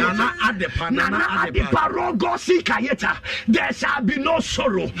pain. Nana Adepa Rogo Sikayeta. There shall be no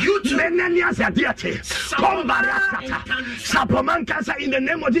sorrow. Menenias Adiate. Kombarasata. Sapoman cancer in the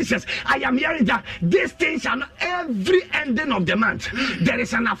name of Jesus. I am hearing that this thing shall not, every ending of the month, there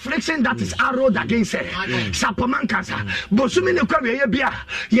is an affliction that is arrowed against it. Sapoman cancer. Bosumi ne kwa ye bia.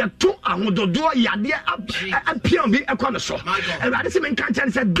 Ye to ahododo yade apian bi ekonoso. And I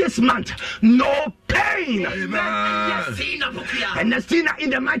said this month, no pain. And in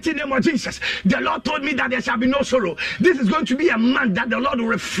the mighty name of Jesus, the Lord told me that there shall be no sorrow. This is going to be a month that the Lord will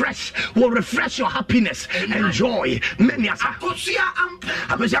refresh your happiness and joy. Many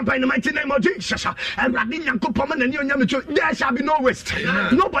in the mighty name of Jesus. And there shall be no waste.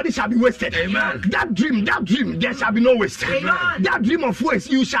 Nobody shall be wasted. Amen. That dream, there shall be no waste. Amen. That dream of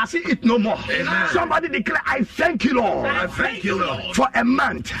waste, you shall see it no more. Amen. Somebody declare, I thank you, Lord. I thank you, Lord. For a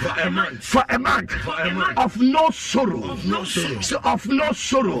month of no sorrow. Of no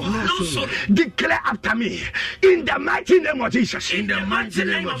sorrow. Declare after me in the mighty name of Jesus. In the mighty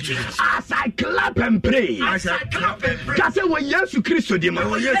name of Jesus. As I clap and pray. As I clap and pray. Kasi wo Yesu Kristo di ma.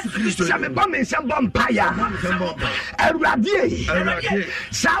 Same ba me nsem ba mpaya. Awurade.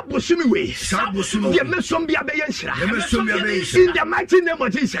 Sa bosumi we. Ye mesom bia be yenhira. In the mighty name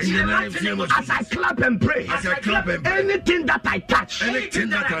of Jesus. As I clap and pray. Anything that I touch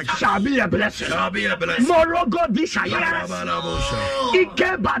shall be a blessing. Morogo disaya.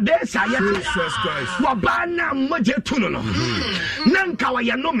 Ike bade saya. Wabana moje tunono. Nanka wa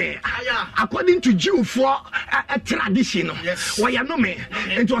yanome. According to Jew for a tradition. Wa yanome.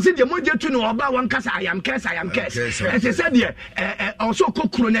 It was in the moje tuno oba wan kasa I am curse. It said there also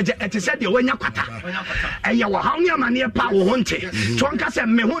kokro neje. It said there wanya kwata. Eya wa hanya mane pa wo honte. Tonka se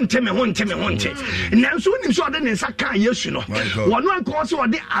me honte. Nanso nim so de nsa kan Yesu no. Wono anko so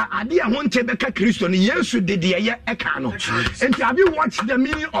de ade a honte beka Kristo no Yesu de de ye eka no. And have you watched the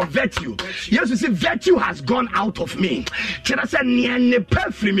meaning of virtue? Yesu say virtue has gone out of me. Kira say ne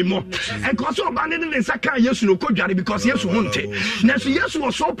perfri me mo. And cause so bande de nsa kan Yesu no kodware because Yesu honte. Nanso Yesu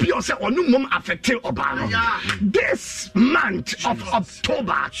was so pure say onu mom affected oba no. This month of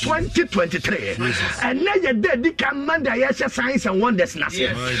October 2023 and na ye dey di kan man da ye signs and wonders na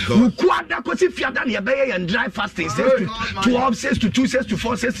say. Ukwada ko si fiada na ye be ye and dry fasting 6 to 12 6 to 2 6 to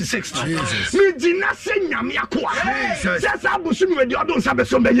 4 6 to 6. Me dina se nyame akoa. Sasa busumi we di odon sabe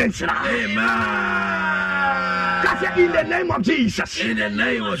so be yensira. Amen. In the name of Jesus. In the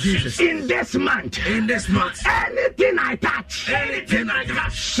name of Jesus. In this month. Anything I touch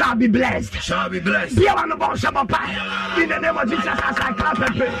shall be blessed. In the name of Jesus, as I clap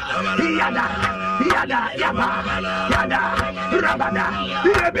and pray. Yada, yaba, rabada,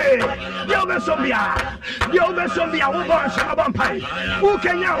 yebe, yobe sombia, who born Shabampai, who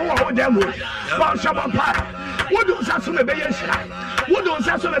Kenya, who demo, born Shabampai, who do Sassume Bayensra, who do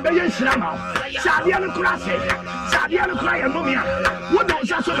Sassume Bayensra, Sadian Kurase, Sadian Kryanomia, who do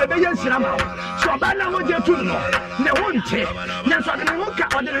Sassume Bayensra, Sobana Mojetuno, Neonte, Nasamuka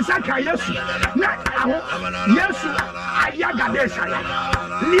or the Saka Yesu, Yesu, Ayaga Desaya,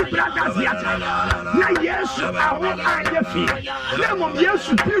 Libra Gaziata, Na Yesu, Ayafi, Lemon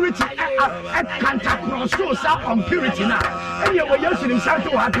Yesu purity at Cantacross, on purity now, and you were Yesu himself to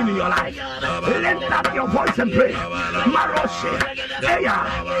happen in your life. Lift up your voice and pray. Maroshe, Eya,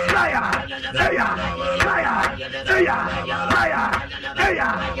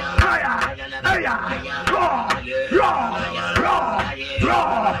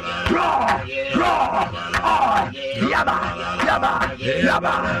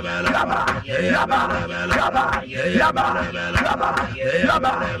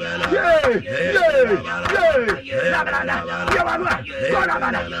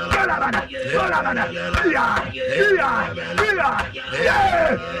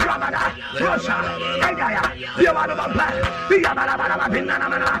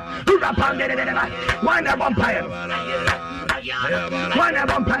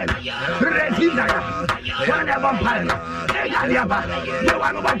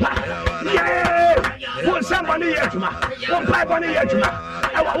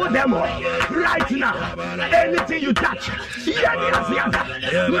 right now, anything you touch,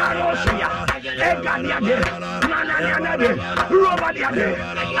 In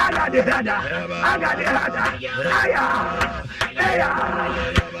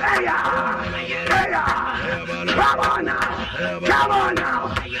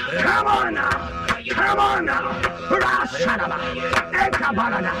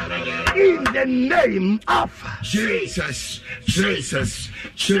the name of Jesus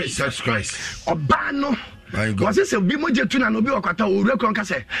Christ. Obano. Was this a bimoje tuna no bi okata owura kon ka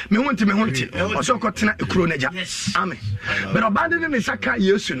se me wonti oso kotena ekuro naja amen but obande ne saka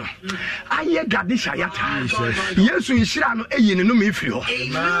yesu no aye gade shayata yesu nhira no eyini no me firi ho.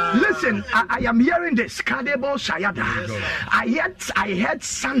 Listen, I am hearing this kadebo shayada. I heard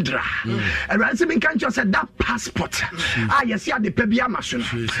Sandra ransom can just said that passport yes ya de pebia maso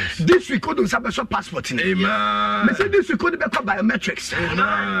this week could sabe so passport ni amen me say this week could be biometrics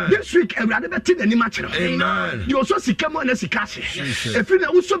amen this week everade beti na ni match. You also see come on as a cash. If you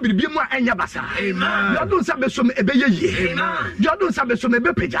also be more and yabasa. Amen. You don't sabe some ebeye. Amen. You don't sabe some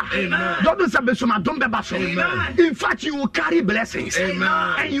ebepeja. Amen. You don't sabe some adombe baso. In fact, you will carry blessings. Amen.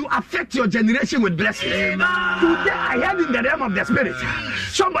 And you affect your generation with blessings. Amen. Today I heard in the realm of the spirit.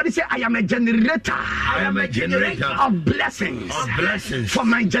 Somebody say, I am a generator. I am a generator of blessings. Of blessings. For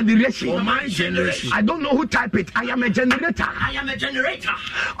my generation. For my generation. I don't know who type it. I am a generator. I am a generator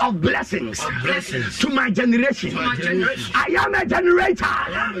of blessings. Of blessings. To my generation. I am a generator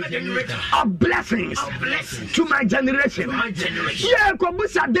of blessings to my generation. Yeah,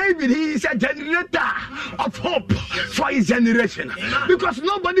 Kobusa David, he is a generator of hope for his generation. Because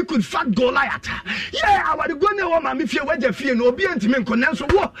nobody could fight Goliath. Yeah, I was going to woman if you were the fear no be intimate connection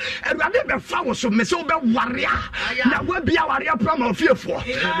war and rather be found so me so be warrior. Now we be a warrior from of fear for.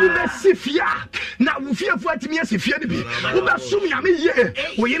 We be sifia. Now we fear for it me as fear be. We be sumi ami ye.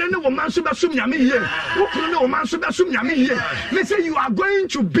 We no woman so be sumi ami ye. No man so be sumi ami ye. Me say you are going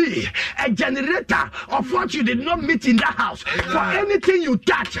to be a generator of what you did not meet in that house. For anything you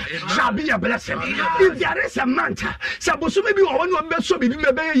touch shall be a blessing. If there is a month, sabosumi bi o no be so bi me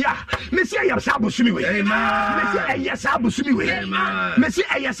be ya. Me say ya sabosumi we. Amen. Me say yes sabosumi we. Amen. Me say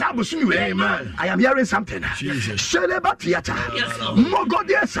yes sabosumi we. Amen. I am hearing something. Jesus. Sheleba theater.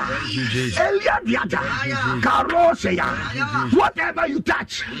 Mogodesa. Elia diata. Karoseya. Whatever you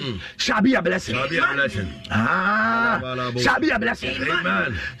touch shall be a blessing. Shall be a blessing. Shall be a blessing.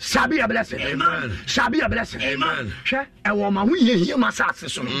 Amen. Shall be a blessing. Amen. Shall be a blessing. Amen. And woman we hear my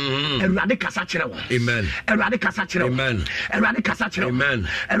success. And Radicasa. Amen. And Radicasa. Amen. And Radicasa. Amen.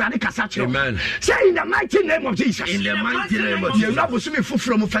 And Radicasa. Amen. Say in the mighty name of Jesus. In the mighty name of Jesus.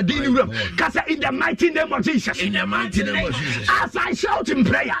 From Fadini room. Kasa in the mighty name of Jesus. In the mighty name of Jesus. As I shout in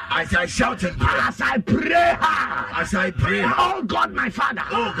prayer. As I shout in prayer. As I pray hard. As I pray. Oh God, my Father.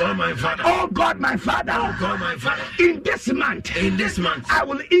 Oh God, my Father. Oh God, my Father. Oh God, my Father. In this month. In this month. I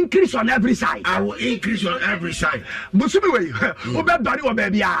will increase on every side. I will increase on every side. Busumi we. Obedari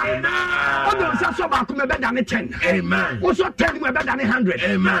obebi a. Amen. So back me better than 10. Amen. Also 10 me better than 100.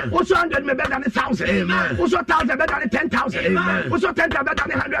 Amen. Also 100 me better than 1,000. Amen. Also 1,000 better than 10,000. Amen. Also 10,000 better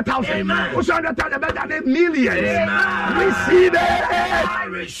than 100,000. Amen. Also 100,000 better than a million. Amen. Receive it. I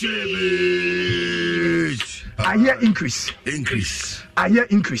receive it. I hear increase. Increase. I hear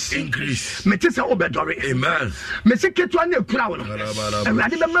increase. Increase. Me tell say obedore. Amen. Me say ketua na ekura wo no.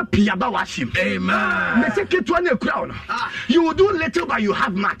 Ewrade be ma pia ba washim. Amen. Me say ketua na ekura wo no. You will do little but you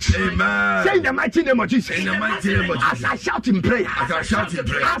have much. Amen. Say in the mighty name of Jesus. In the mighty name of Jesus. As I shout in prayer. As I shout in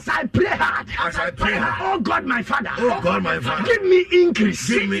prayer. As I pray hard. As I pray hard. Oh God my Father. Oh God my Father. Give me increase.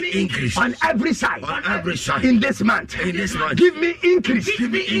 Give me increase. On every side. On every side. In this month. In this month. Give me increase. Give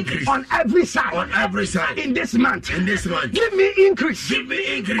me increase. On every side. On every side. In this month. In this month. Give me increase. Give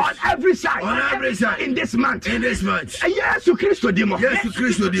me increase on every side. On every side. In this month. In this month. Yes, to Christo demo. Yes, to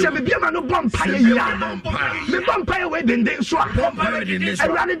Christo demo. Se me bia ma no bompire ya. Me bompire we den so. Bompire den so.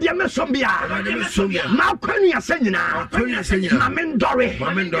 Erade dia me sombia. Erade me sombia. Ma kwanu ya senyina. Kwanu ya senyina. Mamendore.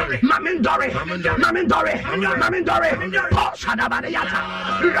 Mamendore. Mamendore. Mamendore. Mamendore. Oh, shadaba de yata.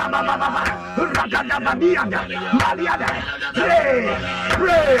 Rababa. Radada babiada. Maliada. Pray.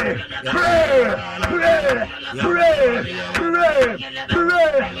 Pray. Pray. Pray. Pray. Pray.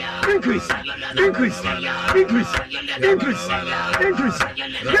 Increase, increase, increase, increase, increase.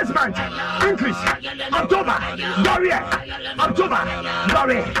 This month, increase. October, Dory, October,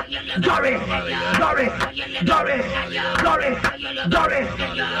 Dory, Dory, Dory, Dory, Dory, Dory,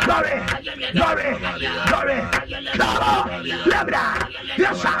 Dory, Dory, Dory, Labra,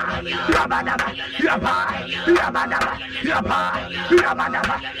 Yasa, Yabadaba, Yaba, Yabadaba, Yaba,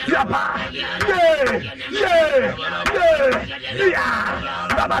 Yabadaba, Yaba, yeah, yeah, yeah.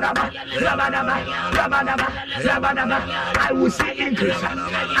 I will see increase.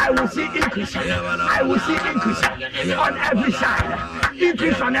 I will see increase. I will see increase on every side.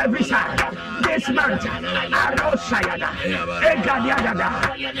 Increase on every side. This month, as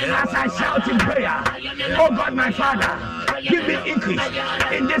I shout in prayer, oh God, my Father, give me increase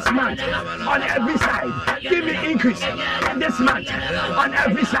in this month on every side. Give me increase in this month on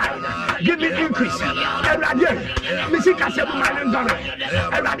every side. Give me increase.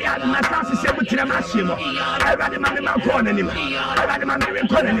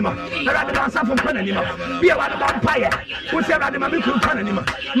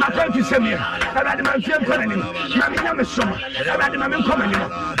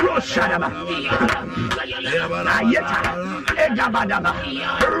 Egabadaba,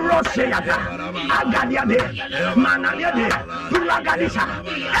 Roseata, Agadiade, Mananiade, Puragadisa,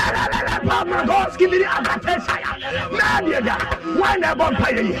 Pamagoski, Agatesaya, Nadia, when I bought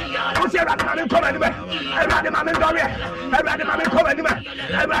Pay, who's a Radaman Covenant, a Radaman Doria, a Radaman Covenant,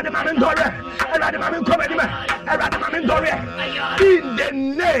 a Radaman Doria, a Radaman Covenant, a Radaman Doria, in the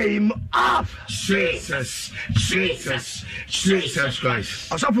name of Jesus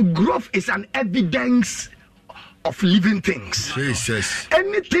Christ. Also, growth is an evidence of living things. Jesus.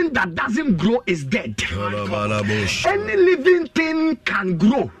 Anything that doesn't grow is dead. Any living thing can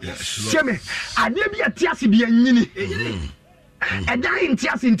grow. Yes,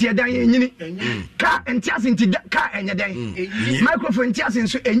 microphone tias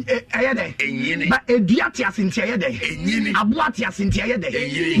but ediatias in tiade, abuatias in tiade,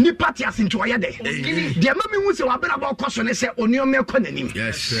 nipatias in toyade. The mommy who say about caution say onion mekonim.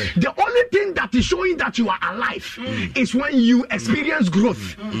 Yes. The only thing that is showing that you are alive is when you experience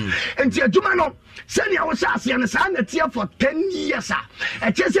growth. And tia jumano send your was and san for 10 years.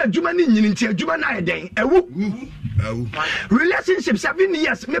 I just said jumani in tia jumana day. Relationship 7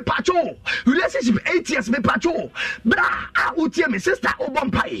 years me pacho. Relationship 8 years me pacho. Bra a utie me sister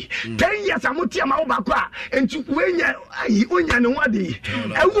obompai. 10 years amutia ma obakwa. Entu wenya onya no wadi.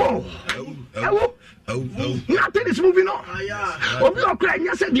 Ewo. Nothing is moving on. Obi okra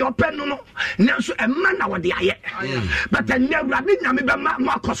nya se the open no. Nanso e man na wode aye. But never be nyame be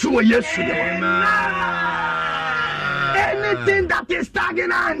ma koso wo Yesu. Anything that is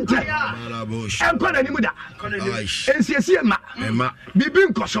stagnant,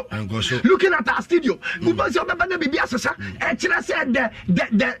 looking at our studio,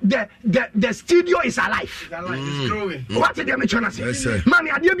 the studio is alive. What did you say?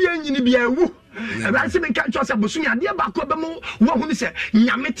 Mommy, I did be a woo. I see me can't trust a busunya, dear Bacobo, one who said,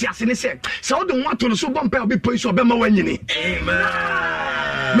 Yametias, and he said, so don't want to so bump be pushed or Bemo when you need.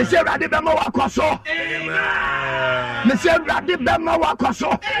 Mr. Radibamo Wakoso. Mr. Radibamo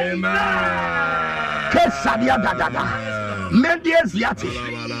Wakoso. Kesadia Dada. Mendes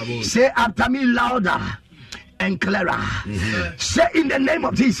Yati. Say after me louder and clearer. Say in the name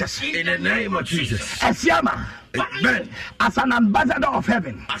of Jesus. In the name of Jesus. Esiama. Amen. As an ambassador of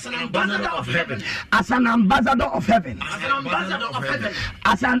heaven. As an ambassador of heaven. As an ambassador of heaven. As an ambassador of heaven.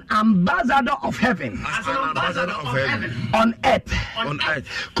 As an ambassador of heaven. As an ambassador of heaven. On earth. On earth.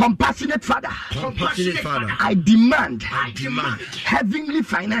 Compassionate Father. Compassionate Father. I demand heavenly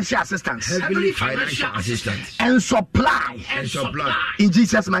financial assistance. Heavenly financial assistance. And supply. And supply. In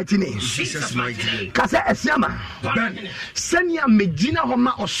Jesus' mighty name. Jesus' mighty name. Kase esiama. Senya Medina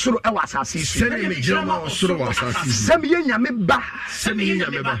Homa Osuro Ewasasi. Senya Medina Homa Osuro Ewasasi. Semi nyame ba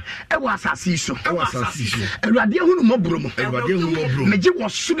ewa asase so Awurade hunu mobromo meje wo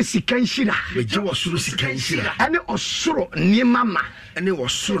soro sika nhira ene osoro ni mama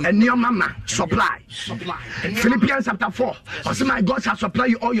supply. Philippians chapter 4. Also, my God shall supply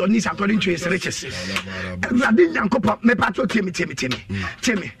you all your needs according to his riches. Me patro Timmy.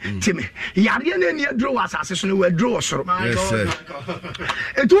 Yari ne draw asase so we draw osoro. Yes sir.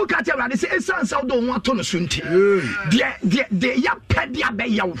 It will catch Awurade say esan sa do won to no sunti. De ya pedia be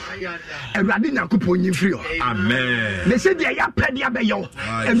yawo. Awurade Nyankopon nyimfiri o. Amen. Me say de ya pedia be yawo.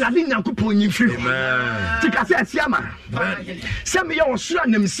 Awurade Nyankopon nyimfiri o. Amen. Tika se asiama. Se me yawo sura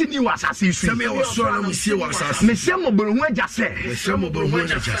nam sini wasase su. Se me yawo sura nam sie wasase. Me se mo boro hu aja se.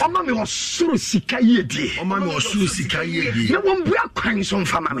 Oma me wo suru sika yedie. Na wo mbua kwan so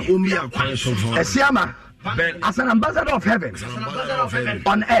mfa ma me. Asiama. as an ambassador of heaven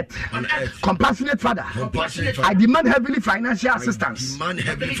on earth, compassionate Father, I demand heavily financial assistance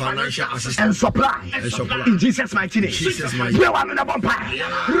and supply in Jesus' mighty name.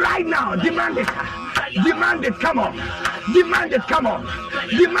 Right now, demand it, come on, demand it, come on,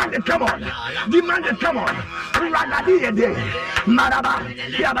 demand it, come on, demand it, come on. Maraba,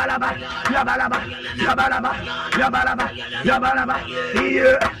 yabalaba, yabalaba, yabalaba, yabalaba, yabalaba, yabalaba,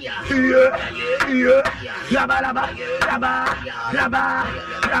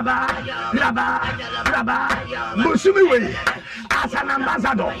 yaba. Musumiwe, as an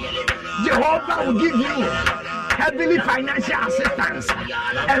ambassador, Jehovah will give you heavily financial assistance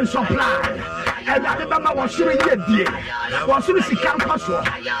and supply. And Alabama was shooting ye, was shooting Sikanko,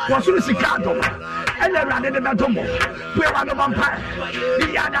 was shooting Sikado, and the Rada de Batomo, we are the vampire.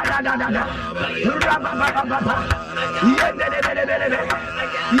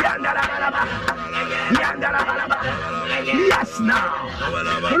 Yes, now.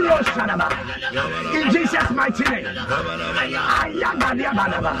 In Jesus' mighty name.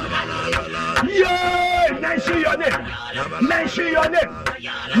 Yeah, mention your name. Mention your name.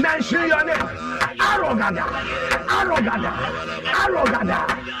 Mention your name. Arrogada.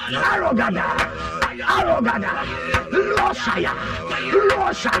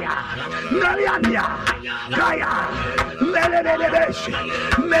 Loshaya. Nariadia. Kaya. Melebelebesh.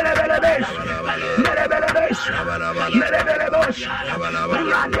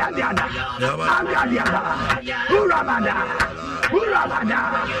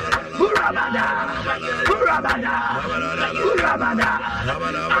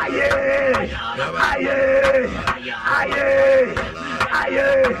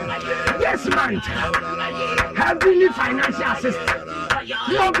 This month, heavenly financial assistance.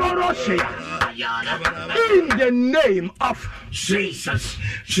 In the name of Jesus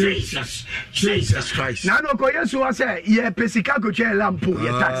Christ. Now, no, yes, you say, ye pesika kuche lampu, ye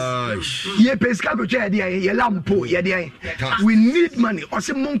tax. Ye pesika kuche ye lampu, ye. We need money.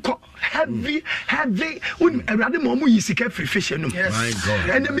 Ose monko heavy. Rather momu yisika free fish enum.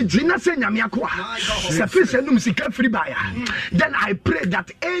 And then me jina se nyamiakwa. Se fish enum sika free buyer. Then I pray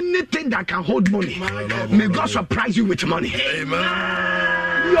that anything that can hold money, may God surprise you with money. Amen.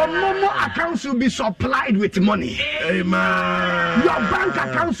 Your Momo accounts will be supplied with money. Amen. Your bank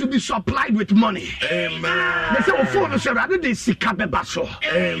accounts will be supplied with money. Amen. They say, "Oh, phone say rather they see kabebaso."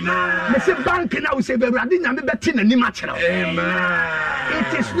 Amen. They say, "Bank now say rather nyame betin ani matchero." Amen.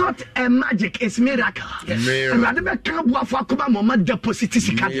 It is not a magic; it's miracle. Rather be kan buafo akoma mama deposit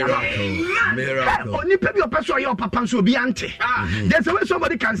sika dia. Miracle. Oni pe bi opeso your papa so bi ante. There's a way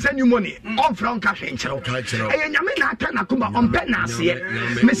somebody can send you money on from cash enchero. E nyame na aka na kuma on pe na ase.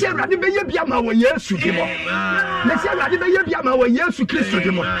 Me say Awurade be ye bia ma wo Yesu di mo. Me say Awurade be ye bia ma wo Yesu Kristo di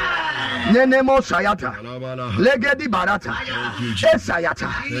mo. Nene mo sayata. Legedi barata.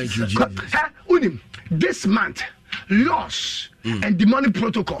 Esayata. Unim this month laws and demonic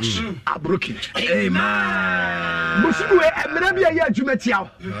protocols are broken. Amen. Musuwe emre bia ye adwumatiaw.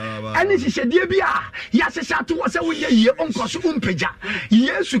 Ene hihedie bia ya hyehyatu wo se wo ye onkoso umpeja.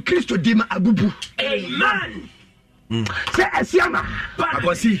 Yesu Kristo di ma abubu. Amen. Say Asiama.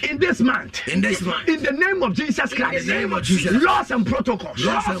 In this month. In the name of Jesus Christ. Laws and protocols.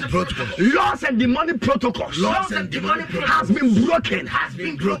 Laws and demonic protocols. Has been broken.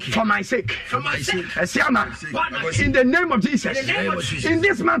 For my sake. Asiama. In the name of Jesus. In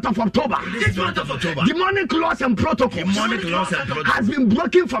this month of October. Demonic laws and protocols. Has been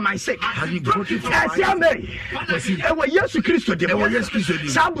broken for my sake. Asiama. Ewa Yesu Kristo demo.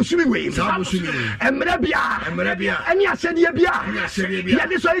 Sabu sumiwe. Emrebia. Any I said, yeah,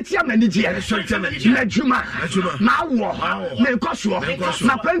 this way it's Yamani, Najuma, Mawa, Nekoswa,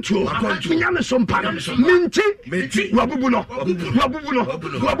 Napentu, Yamason Pan, Minti, Wabubuno,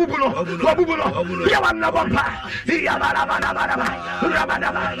 Yamanabapa,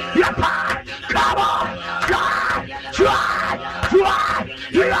 Rabadaba, Yapa, come on, try,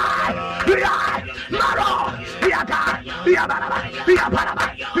 Maro,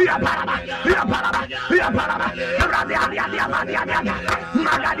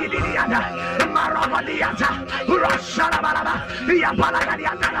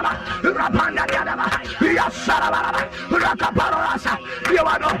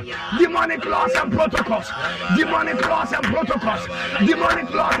 demonic laws and protocols.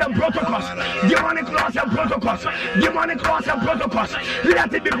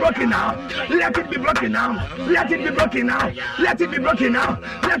 Let it be broken now.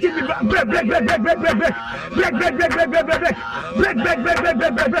 Break.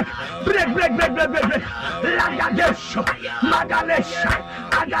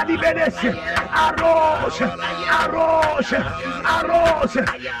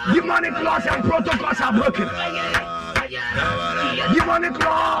 Demonic laws and protocols are broken. Demonic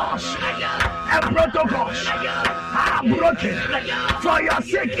laws and protocols are broken. For your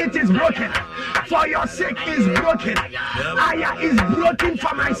sake, it is broken. For your sake is broken. Aya is broken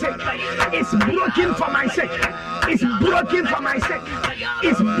for my sake. It's broken for my sake. It's broken for my sake.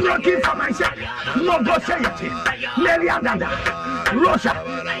 It's broken for my sake. No go say it. Meliandanda. Rosa,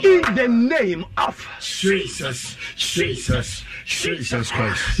 in the name of Jesus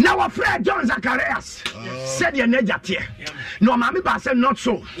Christ. Now our friend John Zacharias said your negative. No, mammy said not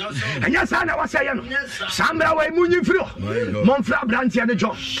so. And yes, I was saying, Sambra way Munifro, Monfra Brantia the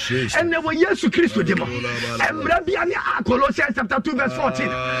John. And there were years to Christo demo. And Brabiania Colossians chapter 2, verse 14.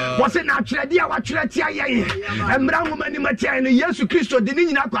 Was it not Tredia, what Tretia, and Brown woman in Matia and years to Christo, the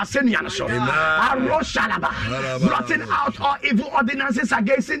Nina Quasenian show. Aroshalaba, blotting out all evil ordinances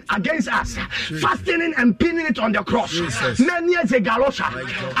against us, fastening and pinning it on the cross.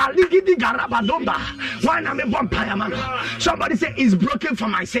 Somebody say it's broken for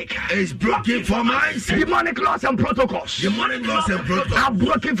my sake. It's broken for my sake. Demonic laws and protocols are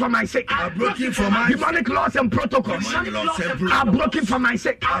broken for my sake. Demonic laws and protocols are broken for my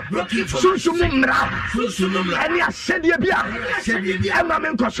sake. Any ascedia bia Emma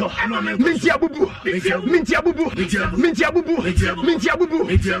Menkoso Mintia Bubu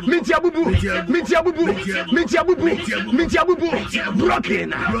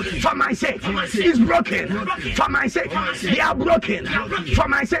broken for my sake. Is broken for my sake. They are broken for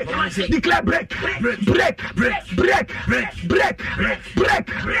my sake. Declare break.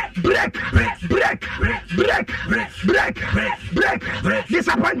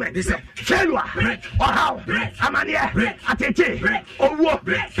 Disappointment, failure, or how Amania, Atete, Owo,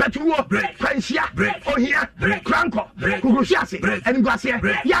 Petuo, Quensia, Ohia, Cranko, Kugusiasi, and Guasia,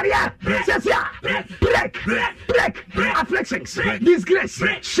 Yaria, Cesia, break, afflictions, disgrace,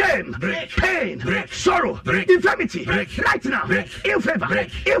 shame, pain, sorrow, infirmity, right now, ill favor,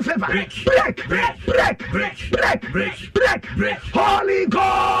 break, Holy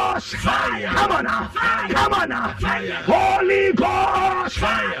Ghost, fire, come on now, Holy Ghost,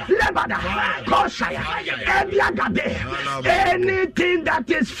 fire, Lebada, Koshaya, Ebiagade, anything that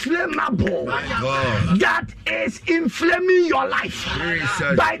is flammable, that is inflaming your life,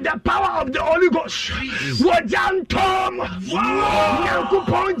 by the power of the Holy Ghost, Wajantom,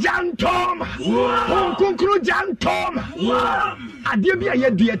 Yankupon Jantom, Honkunkru Jantom, Adebia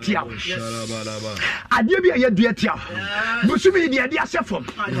Yeduetia, Busumi the idea from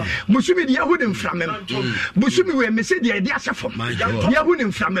Busumi the Yahudin from him, Busumi we may say the idea from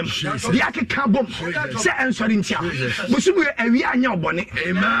Yahudin from him, the Akabum, say answering Tia, Busumi and we are your bonnet,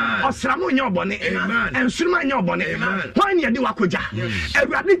 or Samo your bonnet, and Suma your bonnet, when you do Akuja, and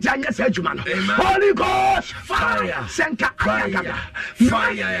Rabbi Janya Sejuman, Holy Ghost, fire, Senka,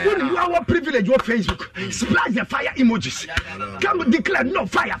 fire, when you are our privilege of Facebook, splash the fire emojis. Come declare no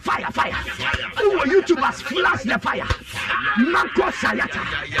fire. Who are YouTubers flash the fire? Marco Sayata.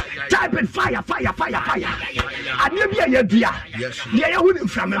 Type in fire. Adebia Yedia. They are wooden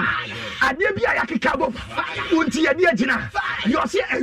from him. Adebia Yakikabo. Unti Yadia. You see